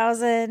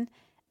 5,000.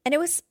 And it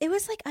was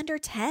like under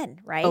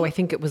 10, right? Oh, I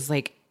think it was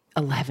like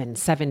 11,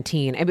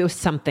 17. It was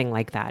something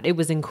like that. It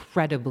was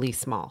incredibly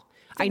small.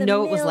 I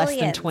know it was less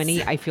than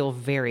 20. I feel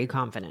very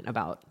confident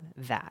about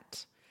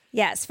that.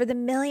 Yes. For the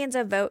millions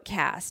of vote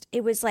cast,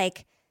 it was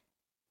like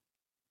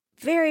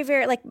very,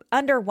 very like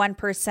under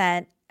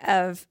 1%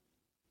 of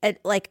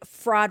like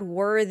fraud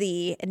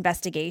worthy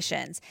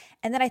investigations.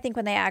 And then I think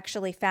when they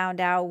actually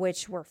found out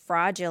which were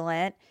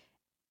fraudulent,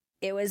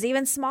 it was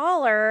even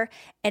smaller.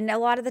 And a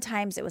lot of the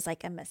times it was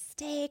like a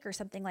mistake or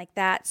something like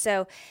that.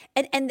 So,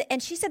 and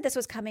she said this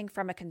was coming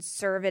from a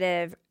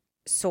conservative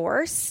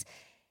source.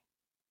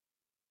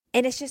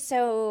 And it's just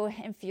so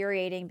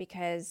infuriating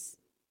because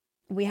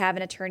we have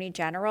an attorney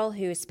general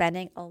who is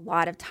spending a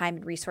lot of time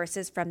and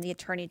resources from the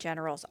attorney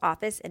general's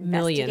office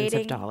investigating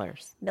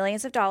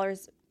millions of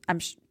dollars.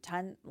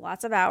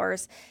 Lots of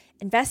hours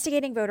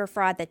investigating voter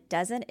fraud that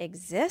doesn't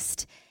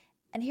exist.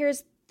 And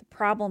here's the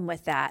problem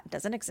with that. It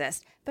doesn't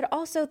exist. But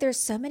also there's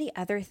so many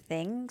other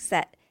things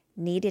that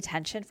need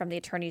attention from the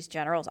attorney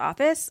general's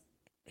office.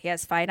 He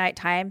has finite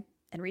time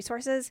and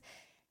resources.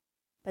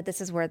 But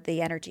this is where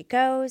the energy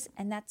goes.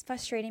 And that's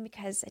frustrating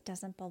because it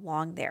doesn't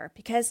belong there.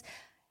 Because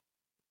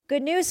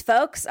good news,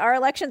 folks, our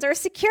elections are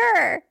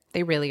secure.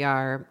 They really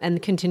are.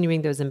 And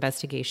continuing those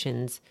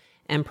investigations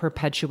and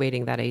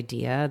perpetuating that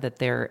idea that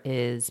there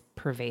is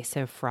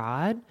pervasive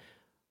fraud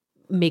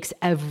makes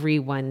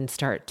everyone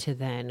start to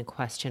then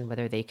question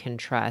whether they can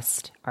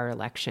trust our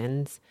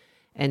elections.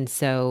 And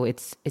so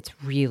it's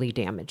really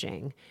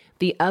damaging.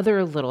 The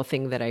other little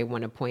thing that I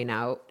want to point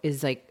out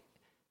is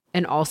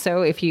and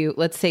also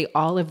let's say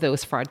all of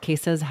those fraud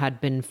cases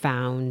had been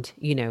found,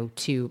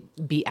 to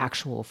be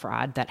actual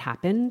fraud that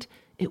happened,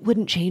 it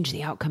wouldn't change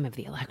the outcome of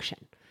the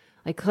election.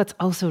 Let's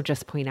also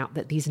just point out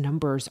that these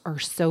numbers are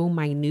so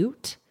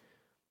minute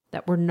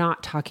that we're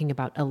not talking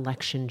about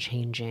election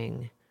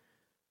changing,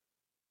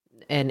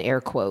 and air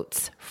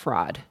quotes,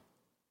 fraud,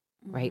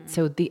 right?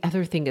 So the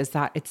other thing is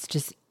that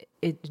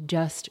it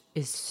just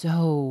is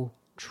so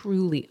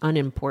truly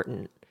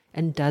unimportant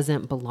and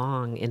doesn't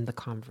belong in the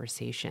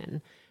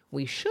conversation.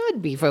 We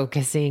should be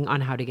focusing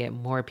on how to get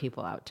more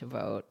people out to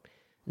vote,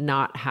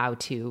 not how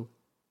to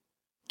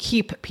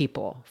keep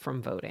people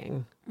from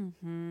voting.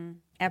 Mm-hmm.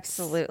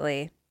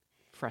 Absolutely.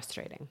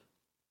 Frustrating.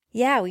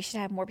 Yeah, we should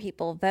have more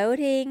people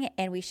voting,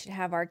 and we should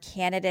have our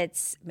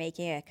candidates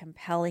making a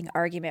compelling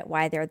argument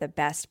why they're the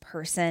best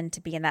person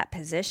to be in that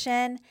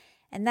position.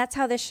 And that's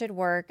how this should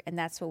work. And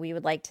that's what we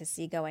would like to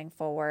see going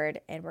forward.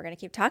 And we're going to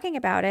keep talking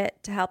about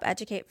it to help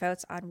educate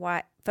folks on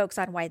why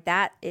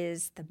that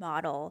is the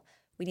model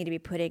we need to be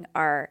putting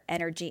our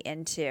energy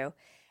into.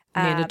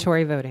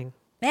 Mandatory voting.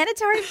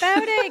 Mandatory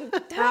voting.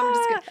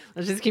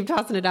 Let's just keep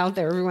tossing it out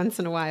there every once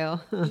in a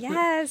while.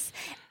 Yes.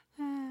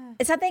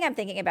 It's something I'm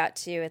thinking about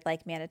too with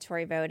like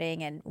mandatory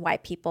voting and why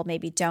people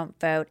maybe don't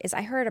vote is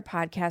I heard a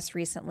podcast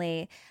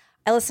recently.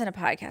 I listen to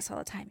podcasts all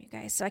the time, you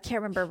guys. So I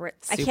can't remember where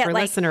Super I can't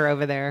listener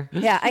over there.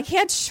 Yeah, I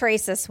can't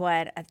trace this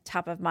one at the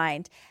top of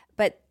mind.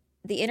 But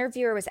the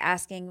interviewer was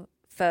asking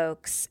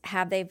folks,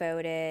 have they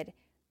voted?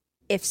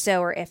 If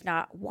so, or if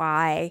not,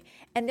 why?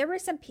 And there were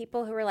some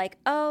people who were like,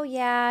 oh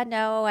yeah,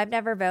 no, I've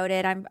never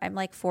voted. I'm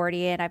like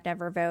 40 and I've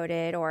never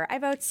voted, or I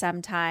vote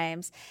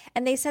sometimes.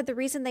 And they said the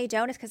reason they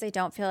don't is because they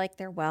don't feel like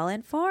they're well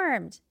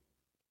informed.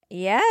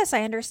 Yes,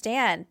 I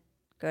understand.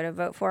 Go to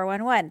Vote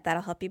 411.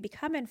 That'll help you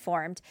become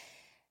informed.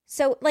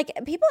 So like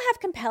people have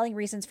compelling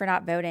reasons for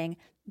not voting,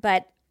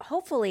 but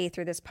hopefully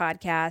through this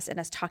podcast and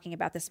us talking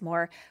about this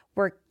more,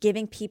 we're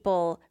giving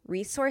people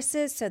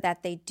resources so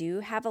that they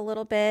do have a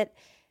little bit,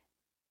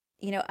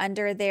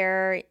 under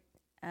their,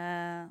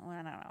 I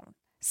don't know.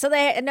 So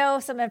they know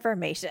some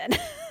information.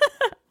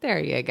 There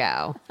you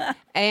go.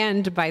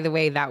 And by the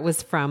way, that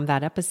was from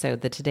that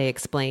episode that Today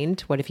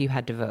Explained. What if you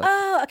had to vote?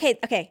 Oh, okay.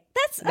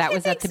 That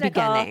was at the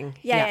beginning.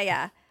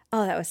 Yeah.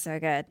 Oh, that was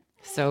so good.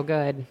 So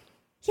good.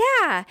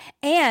 Yeah.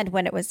 And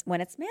when it's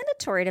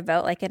mandatory to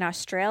vote, like in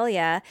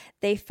Australia,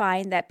 they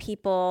find that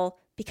people,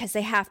 because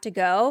they have to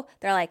go,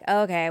 they're like,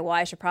 okay, well,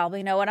 I should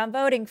probably know what I'm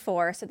voting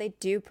for. So they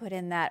do put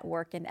in that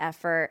work and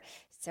effort.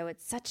 So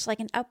it's such like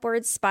an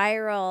upward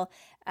spiral.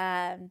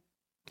 And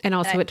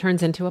also it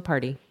turns into a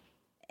party.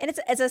 And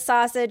it's a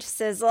sausage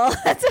sizzle.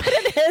 That's what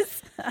it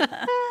is.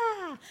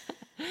 Oh,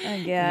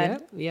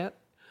 God. Yep.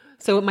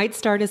 So it might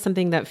start as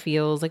something that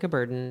feels like a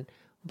burden,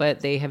 but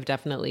they have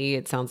definitely,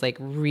 it sounds like,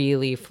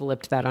 really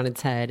flipped that on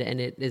its head.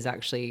 And it is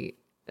actually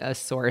a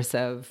source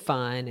of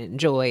fun and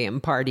joy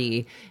and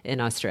party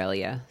in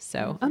Australia.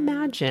 So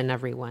imagine,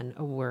 everyone,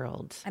 a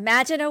world.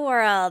 Imagine a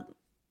world.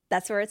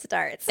 That's where it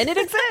starts. And it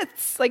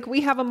exists. Like we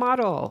have a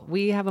model.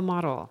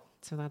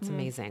 So that's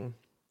amazing.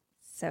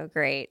 So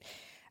great.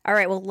 All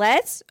right. Well,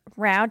 let's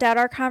round out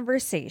our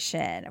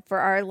conversation. For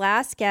our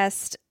last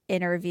guest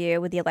interview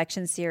with the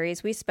election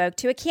series, we spoke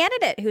to a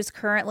candidate who's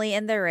currently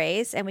in the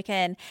race, and we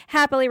can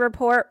happily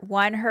report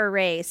won her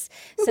race.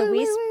 So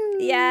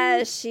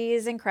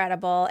she's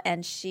incredible,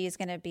 and she's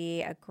going to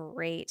be a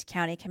great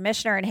county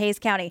commissioner in Hays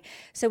County.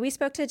 So we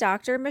spoke to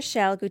Dr.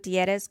 Michelle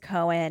Gutierrez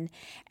Cohen,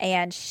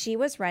 and she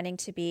was running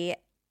to be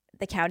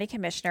the county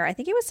commissioner. I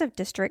think it was of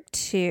District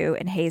 2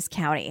 in Hays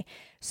County.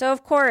 So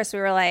of course we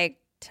were like,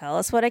 tell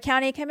us what a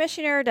county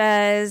commissioner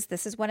does.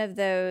 This is one of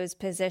those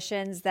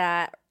positions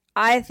that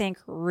I think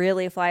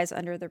really flies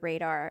under the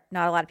radar.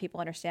 Not a lot of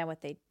people understand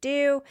what they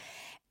do,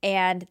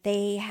 and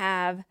they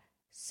have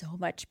so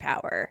much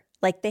power.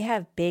 Like they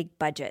have big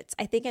budgets.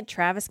 I think in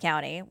Travis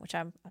County, which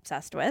I'm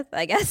obsessed with,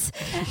 I guess,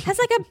 has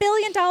like $1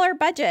 billion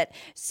budget.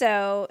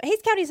 So Hays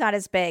County's not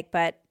as big,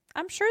 but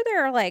I'm sure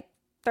they're like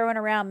throwing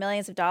around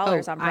millions of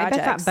dollars on projects. I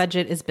bet that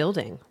budget is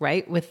building,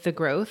 right? With the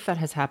growth that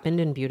has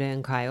happened in Buda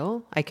and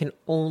Kyle, I can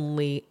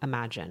only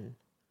imagine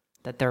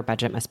that their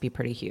budget must be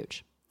pretty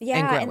huge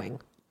and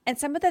growing. And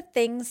some of the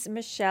things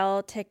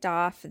Michelle ticked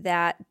off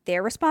that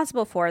they're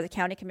responsible for, the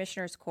county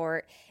commissioner's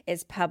court,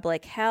 is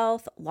public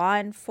health, law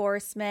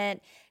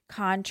enforcement,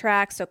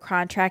 contracts. So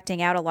contracting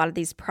out a lot of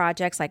these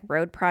projects like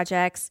road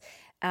projects,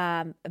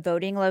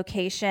 voting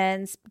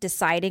locations,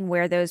 deciding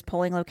where those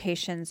polling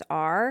locations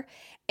are,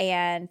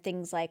 and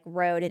things like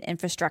road and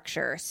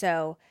infrastructure.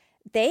 So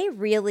they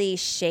really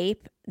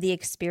shape the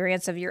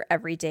experience of your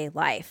everyday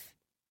life.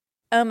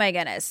 Oh my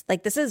goodness.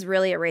 Like this is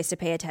really a race to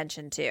pay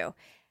attention to.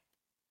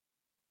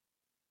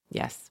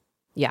 Yes.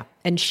 Yeah.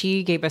 And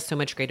she gave us so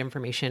much great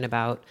information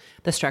about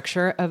the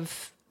structure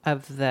of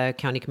the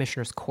county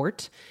commissioner's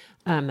court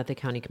that the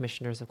county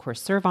commissioners, of course,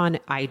 serve on.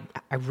 I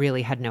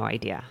really had no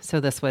idea.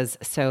 So this was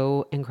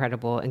so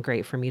incredible and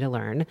great for me to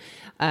learn.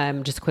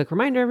 Just a quick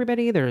reminder,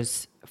 everybody,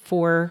 there's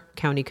 4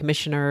 county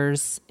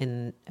commissioners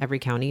in every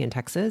county in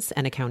Texas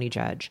and a county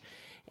judge.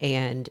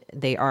 And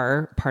they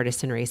are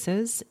partisan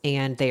races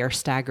and they are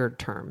staggered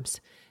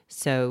terms.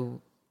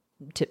 So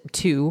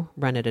two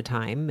run at a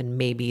time, and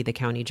maybe the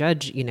county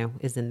judge,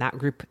 is in that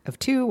group of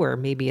 2, or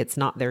maybe it's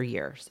not their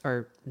years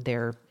or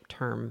their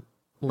term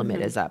limit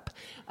is up.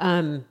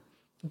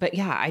 But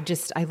yeah,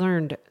 I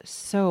learned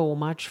so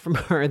much from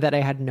her that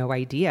I had no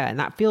idea. And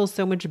that feels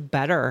so much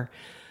better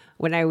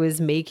when I was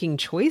making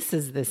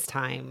choices this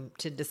time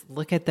to just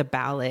look at the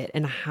ballot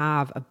and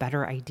have a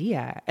better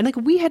idea. And like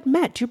we had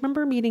met, do you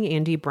remember meeting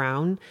Andy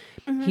Brown?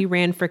 Mm-hmm. He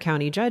ran for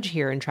county judge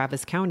here in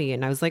Travis County.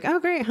 And I was like, oh,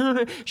 great.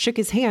 Shook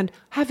his hand,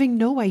 having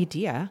no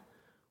idea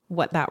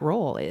what that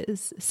role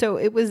is. So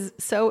it was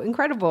so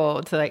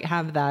incredible to like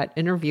have that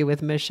interview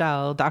with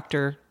Michelle,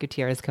 Dr.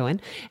 Gutierrez Cohen,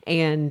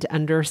 and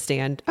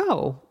understand,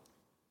 oh,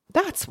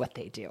 that's what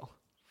they do.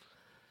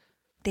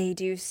 They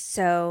do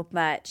so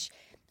much.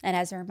 And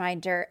as a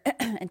reminder,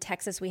 in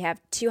Texas, we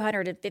have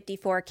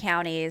 254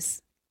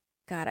 counties.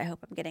 God, I hope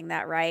I'm getting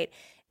that right.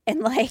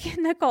 And like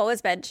Nicole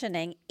was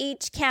mentioning,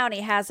 each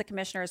county has a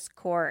commissioner's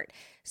court.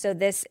 So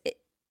this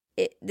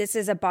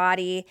is a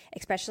body,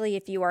 especially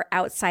if you are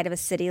outside of a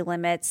city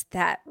limits,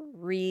 that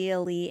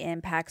really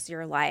impacts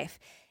your life.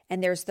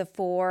 And there's the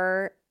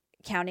 4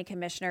 county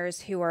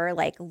commissioners who are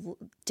like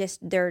just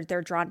they're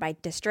drawn by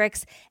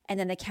districts, and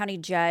then the county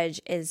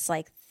judge is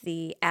like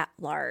the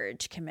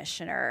at-large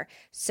commissioner.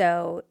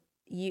 So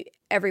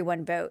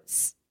everyone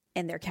votes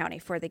in their county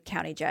for the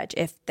county judge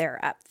if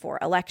they're up for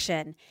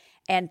election,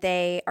 and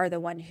they are the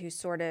one who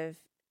sort of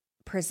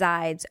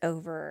presides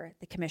over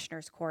the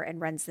commissioner's court and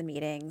runs the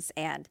meetings,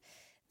 and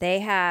they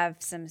have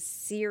some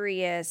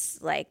serious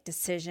like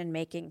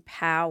decision-making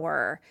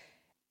power.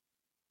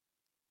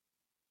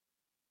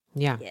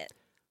 Yeah.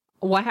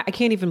 Well, I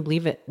can't even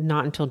believe it.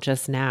 Not until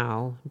just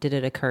now did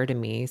it occur to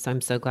me. So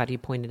I'm so glad you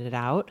pointed it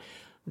out,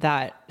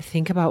 that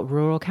think about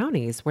rural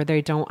counties where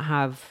they don't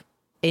have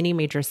any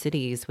major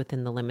cities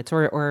within the limits,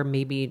 or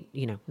maybe,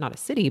 not a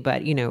city,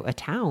 but, a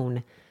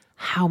town,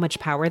 how much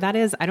power that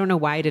is. I don't know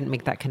why I didn't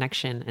make that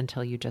connection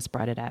until you just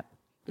brought it up.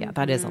 Yeah,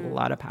 that is a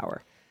lot of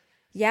power.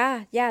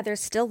 Yeah.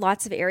 There's still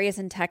lots of areas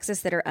in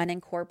Texas that are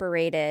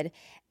unincorporated.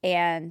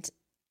 And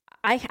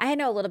I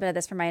know a little bit of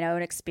this from my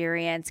own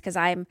experience because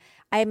I'm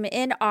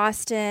in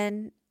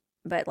Austin,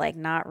 but like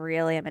not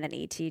really. I'm in an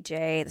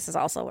ETJ. This is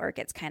also where it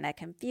gets kind of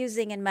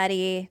confusing and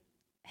muddy.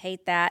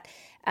 Hate that.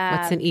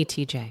 What's an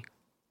ETJ?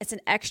 It's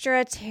an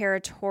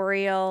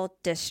extraterritorial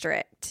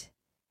district.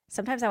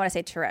 Sometimes I want to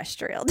say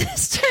terrestrial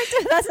district.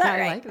 That's not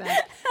right. I like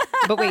that.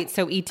 But wait,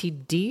 so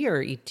ETD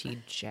or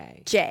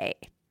ETJ? J.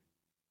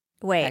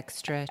 Wait.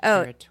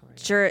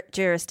 Extraterritorial.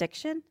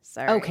 Jurisdiction?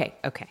 Sorry. Okay.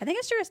 I think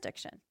it's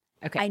jurisdiction.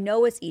 Okay. I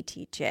know it's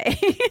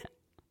ETJ.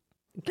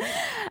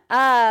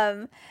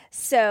 I'm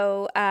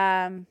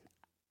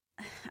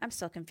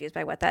still confused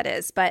by what that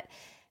is, but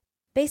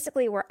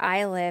basically where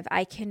I live,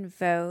 I can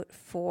vote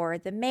for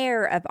the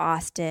mayor of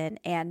Austin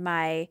and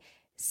my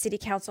city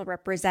council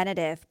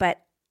representative,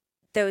 but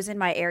those in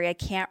my area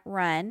can't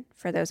run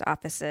for those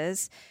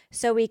offices.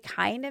 So we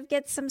kind of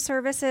get some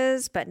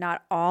services, but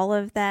not all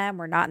of them.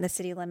 We're not in the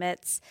city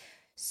limits.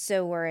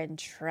 So we're in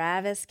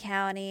Travis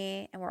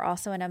County, and we're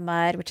also in a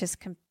MUD, which is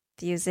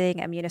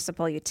confusing, a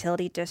municipal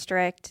utility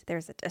district.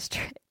 There's a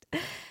district.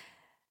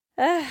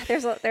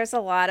 There's a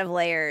lot of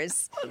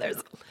layers.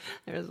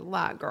 There's a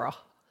lot, girl.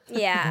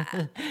 Yeah.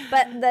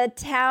 But the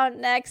town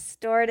next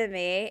door to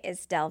me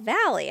is Del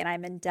Valley, and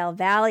I'm in Del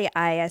Valley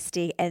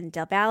ISD, and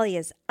Del Valley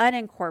is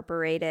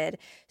unincorporated.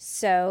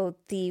 So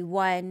the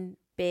one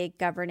big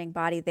governing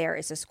body there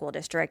is a school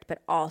district,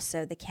 but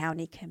also the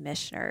county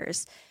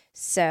commissioners.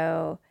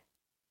 So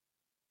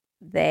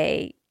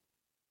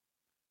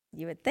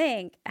you would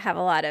think, have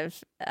a lot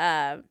of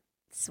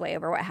sway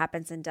over what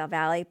happens in Del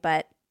Valley,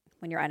 but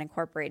when you're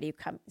unincorporated, you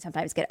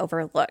sometimes get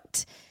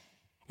overlooked.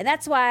 And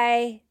that's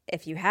why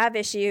if you have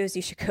issues,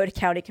 you should go to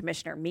county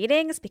commissioner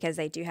meetings, because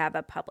they do have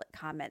a public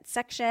comment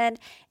section,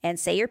 and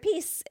say your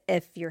piece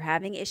if you're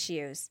having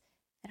issues.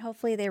 And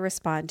hopefully they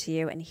respond to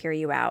you and hear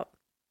you out.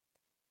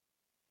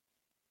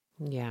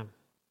 Yeah.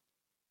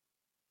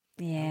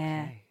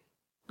 Yeah. Okay.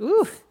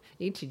 Ooh,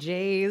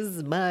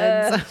 ETJs,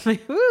 MUDs.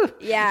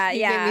 Yeah. You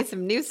gave me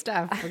some new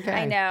stuff. Okay.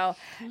 I know.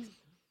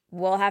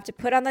 We'll have to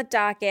put on the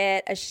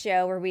docket a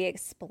show where we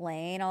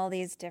explain all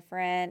these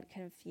different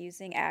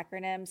confusing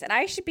acronyms. And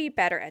I should be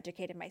better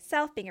educated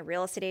myself, being a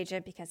real estate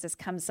agent, because this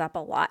comes up a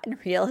lot in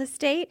real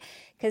estate.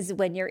 Because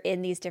when you're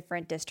in these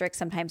different districts,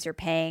 sometimes you're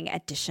paying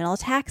additional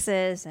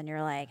taxes and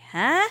you're like,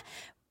 huh?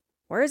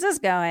 Where's this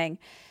going?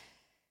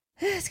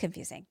 It's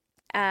confusing.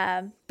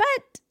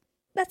 But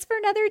that's for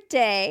another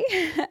day.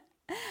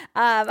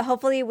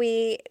 Hopefully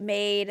we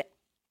made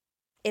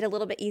it a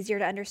little bit easier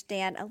to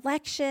understand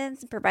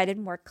elections and provided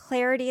more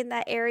clarity in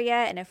that area.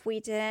 And if we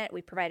didn't,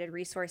 we provided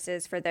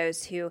resources for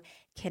those who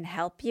can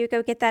help you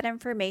go get that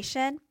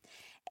information.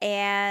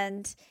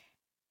 And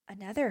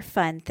another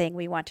fun thing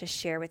we want to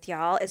share with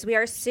y'all is we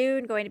are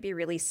soon going to be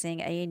releasing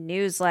a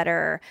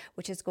newsletter,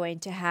 which is going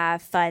to have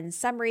fun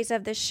summaries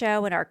of the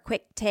show and our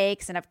quick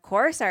takes, and of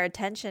course our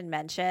attention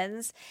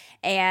mentions.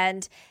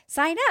 And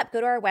sign up,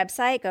 go to our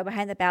website,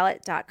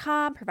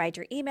 gobehindtheballot.com, provide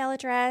your email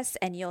address,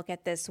 and you'll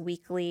get this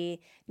weekly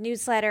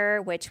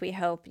newsletter, which we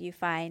hope you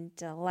find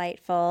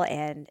delightful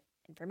and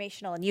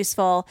informational and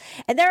useful.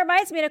 And that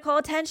reminds me, Nicole,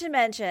 attention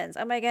mentions.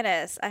 Oh my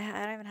goodness.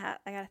 I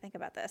got to think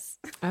about this.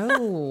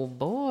 Oh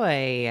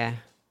boy.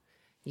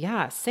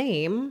 Yeah,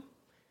 same.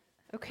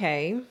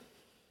 Okay.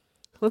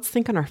 Let's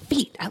think on our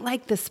feet. I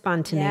like this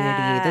spontaneity.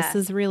 Yeah. This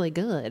is really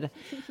good.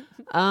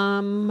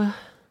 What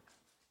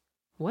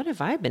have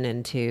I been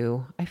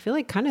into? I feel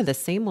like kind of the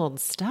same old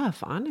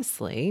stuff,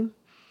 honestly.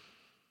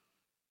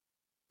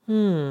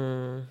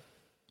 Yeah,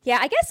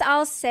 I guess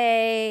I'll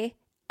say,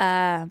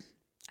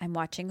 I'm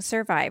watching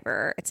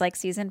Survivor. It's like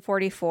season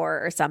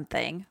 44 or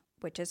something,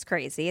 which is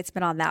crazy. It's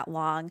been on that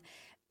long.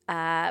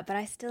 But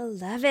I still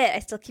love it. I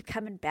still keep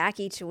coming back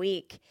each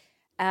week.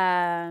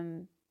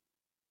 You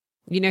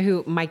know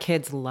who? My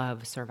kids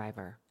love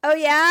Survivor. Oh,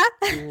 yeah?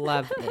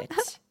 Love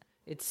it.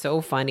 It's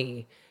so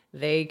funny.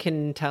 They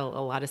can tell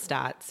a lot of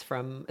stats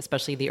from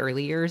especially the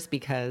early years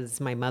because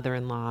my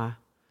mother-in-law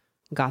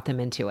got them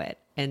into it.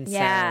 And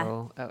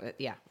so,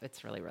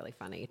 it's really, really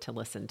funny to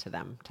listen to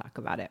them talk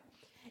about it.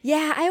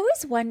 Yeah, I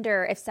always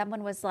wonder if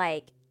someone was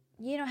like,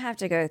 you don't have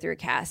to go through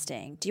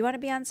casting. Do you want to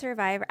be on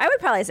Survivor? I would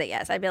probably say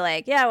yes. I'd be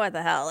like, yeah, what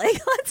the hell? Like,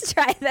 let's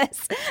try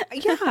this.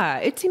 Yeah,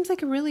 it seems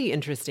like a really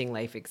interesting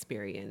life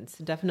experience.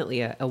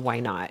 Definitely a why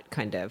not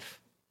kind of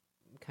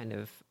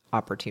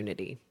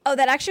opportunity. Oh,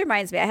 that actually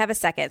reminds me. I have a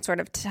second sort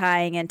of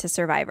tying into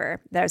Survivor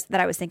that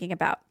I was thinking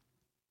about.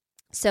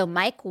 So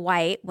Mike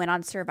White went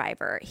on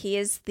Survivor. He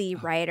is the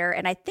writer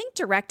and I think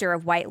director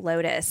of White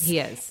Lotus. He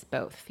is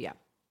both, yeah.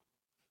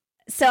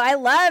 So I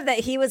love that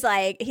he's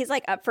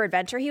like up for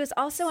adventure. He was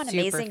also on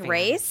Amazing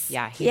Race.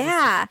 Yeah, he's a super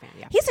fan,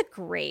 yeah. He's a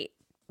great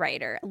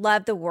writer.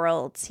 Love the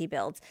worlds he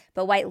builds.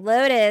 But White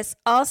Lotus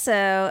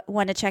also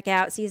want to check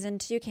out. Season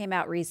 2 came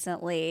out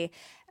recently.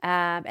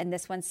 And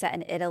this one's set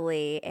in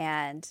Italy.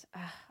 And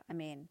I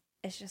mean,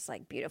 it's just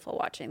like beautiful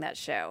watching that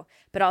show.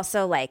 But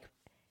also like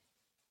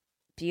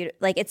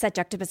it's that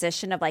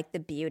juxtaposition of like the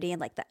beauty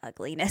and like the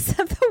ugliness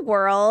of the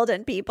world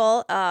and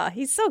people.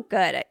 He's so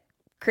good at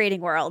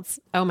creating worlds.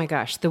 Oh my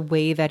gosh. The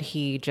way that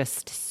he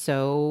just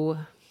seamlessly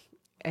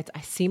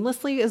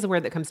is the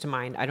word that comes to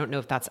mind. I don't know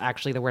if that's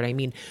actually the word I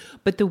mean,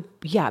 but the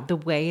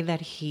way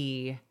that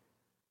he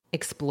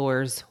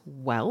explores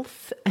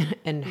wealth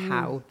and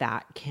how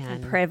that can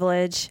and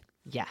privilege.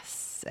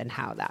 Yes. And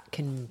how that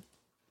can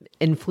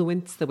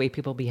influence the way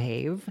people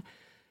behave.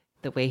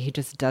 The way he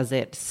just does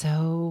it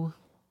so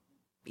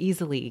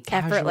easily,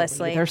 casually.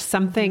 Effortlessly. There's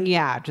something,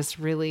 just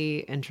really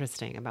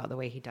interesting about the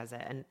way he does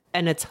it.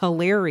 And it's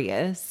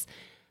hilarious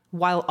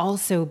while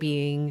also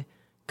being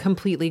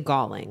completely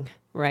galling,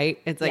 right?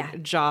 It's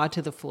like jaw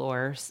to the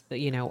floor,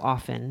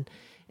 often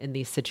in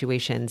these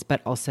situations,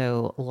 but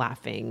also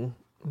laughing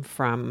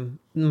from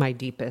my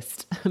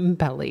deepest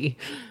belly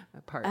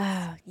parts.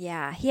 Oh,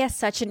 yeah. He has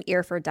such an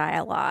ear for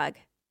dialogue.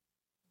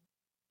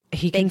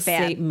 He can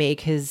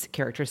make his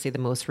character say the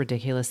most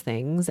ridiculous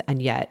things,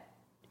 and yet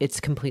it's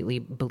completely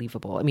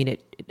believable. I mean,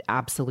 it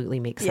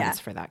absolutely makes sense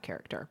for that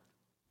character.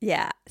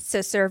 Yeah.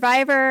 So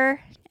Survivor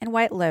and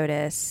White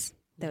Lotus,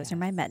 those are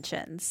my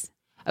mentions.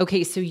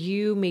 Okay, so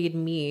you made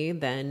me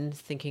then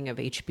thinking of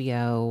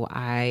HBO.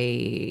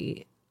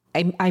 I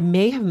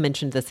may have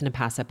mentioned this in a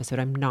past episode.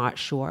 I'm not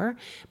sure,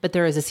 but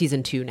there is a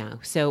season 2 now.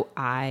 So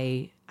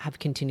I have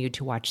continued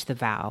to watch The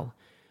Vow,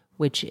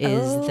 which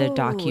is the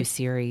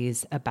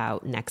docuseries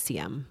about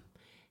NXIVM.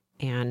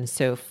 And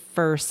so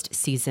first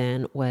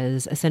season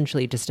was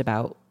essentially just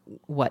about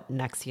what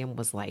NXIVM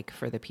was like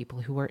for the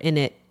people who were in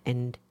it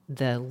and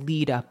the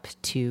lead up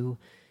to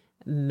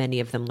many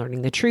of them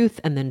learning the truth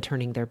and then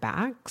turning their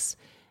backs.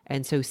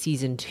 And so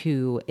season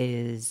 2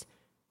 is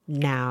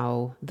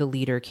now the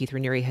leader, Keith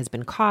Raniere, has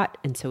been caught.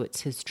 And so it's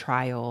his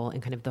trial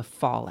and kind of the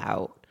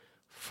fallout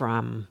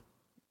from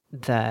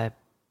the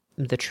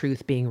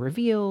truth being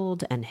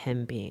revealed and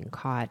him being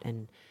caught.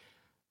 And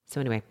so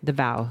anyway, The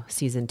Vow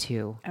season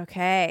 2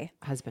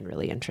 has been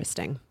really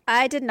interesting.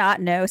 I did not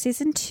know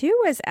season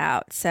 2 was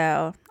out.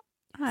 So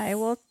I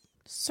will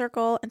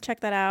circle and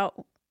check that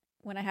out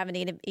when I have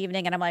an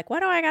evening and I'm like, what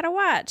do I got to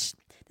watch?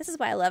 This is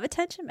why I love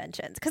attention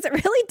mentions, because it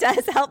really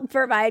does help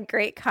provide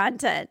great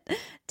content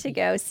to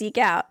go seek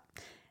out.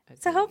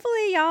 So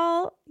hopefully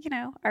y'all,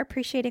 are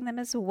appreciating them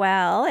as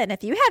well. And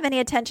if you have any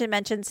attention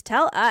mentions,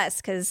 tell us,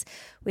 because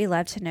we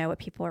love to know what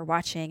people are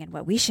watching and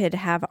what we should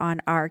have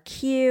on our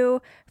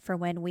queue for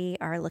when we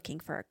are looking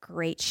for a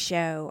great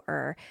show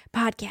or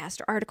podcast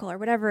or article or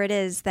whatever it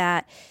is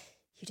that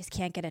you just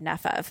can't get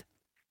enough of.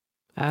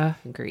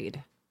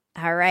 Agreed.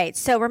 All right.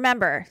 So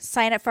remember,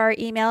 sign up for our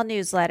email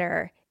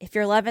newsletter. If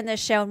you're loving this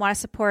show and want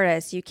to support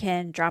us, you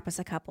can drop us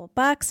a couple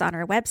bucks on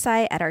our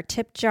website at our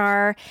tip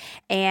jar.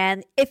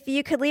 And if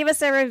you could leave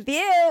us a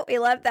review, we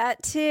love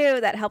that too.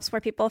 That helps more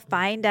people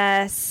find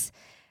us.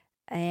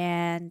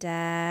 And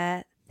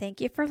thank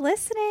you for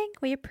listening.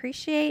 We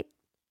appreciate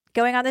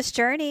going on this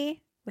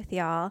journey with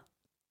y'all.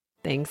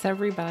 Thanks,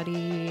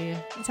 everybody.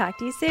 I'll talk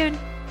to you soon.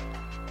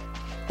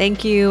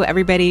 Thank you,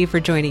 everybody, for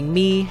joining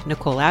me,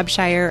 Nicole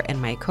Abshire,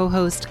 and my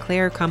co-host,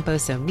 Claire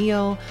Campos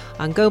O'Neill,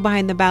 on Go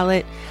Behind the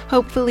Ballot.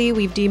 Hopefully,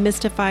 we've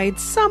demystified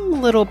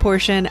some little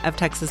portion of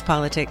Texas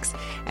politics,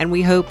 and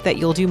we hope that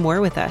you'll do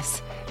more with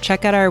us.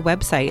 Check out our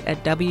website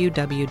at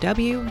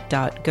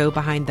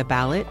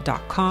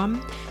www.gobehindtheballot.com,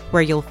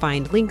 where you'll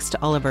find links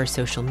to all of our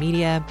social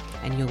media,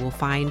 and you will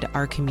find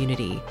our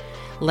community.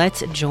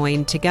 Let's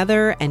join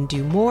together and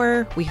do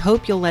more. We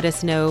hope you'll let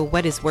us know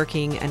what is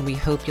working, and we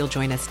hope you'll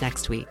join us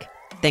next week.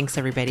 Thanks,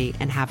 everybody,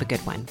 and have a good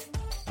one.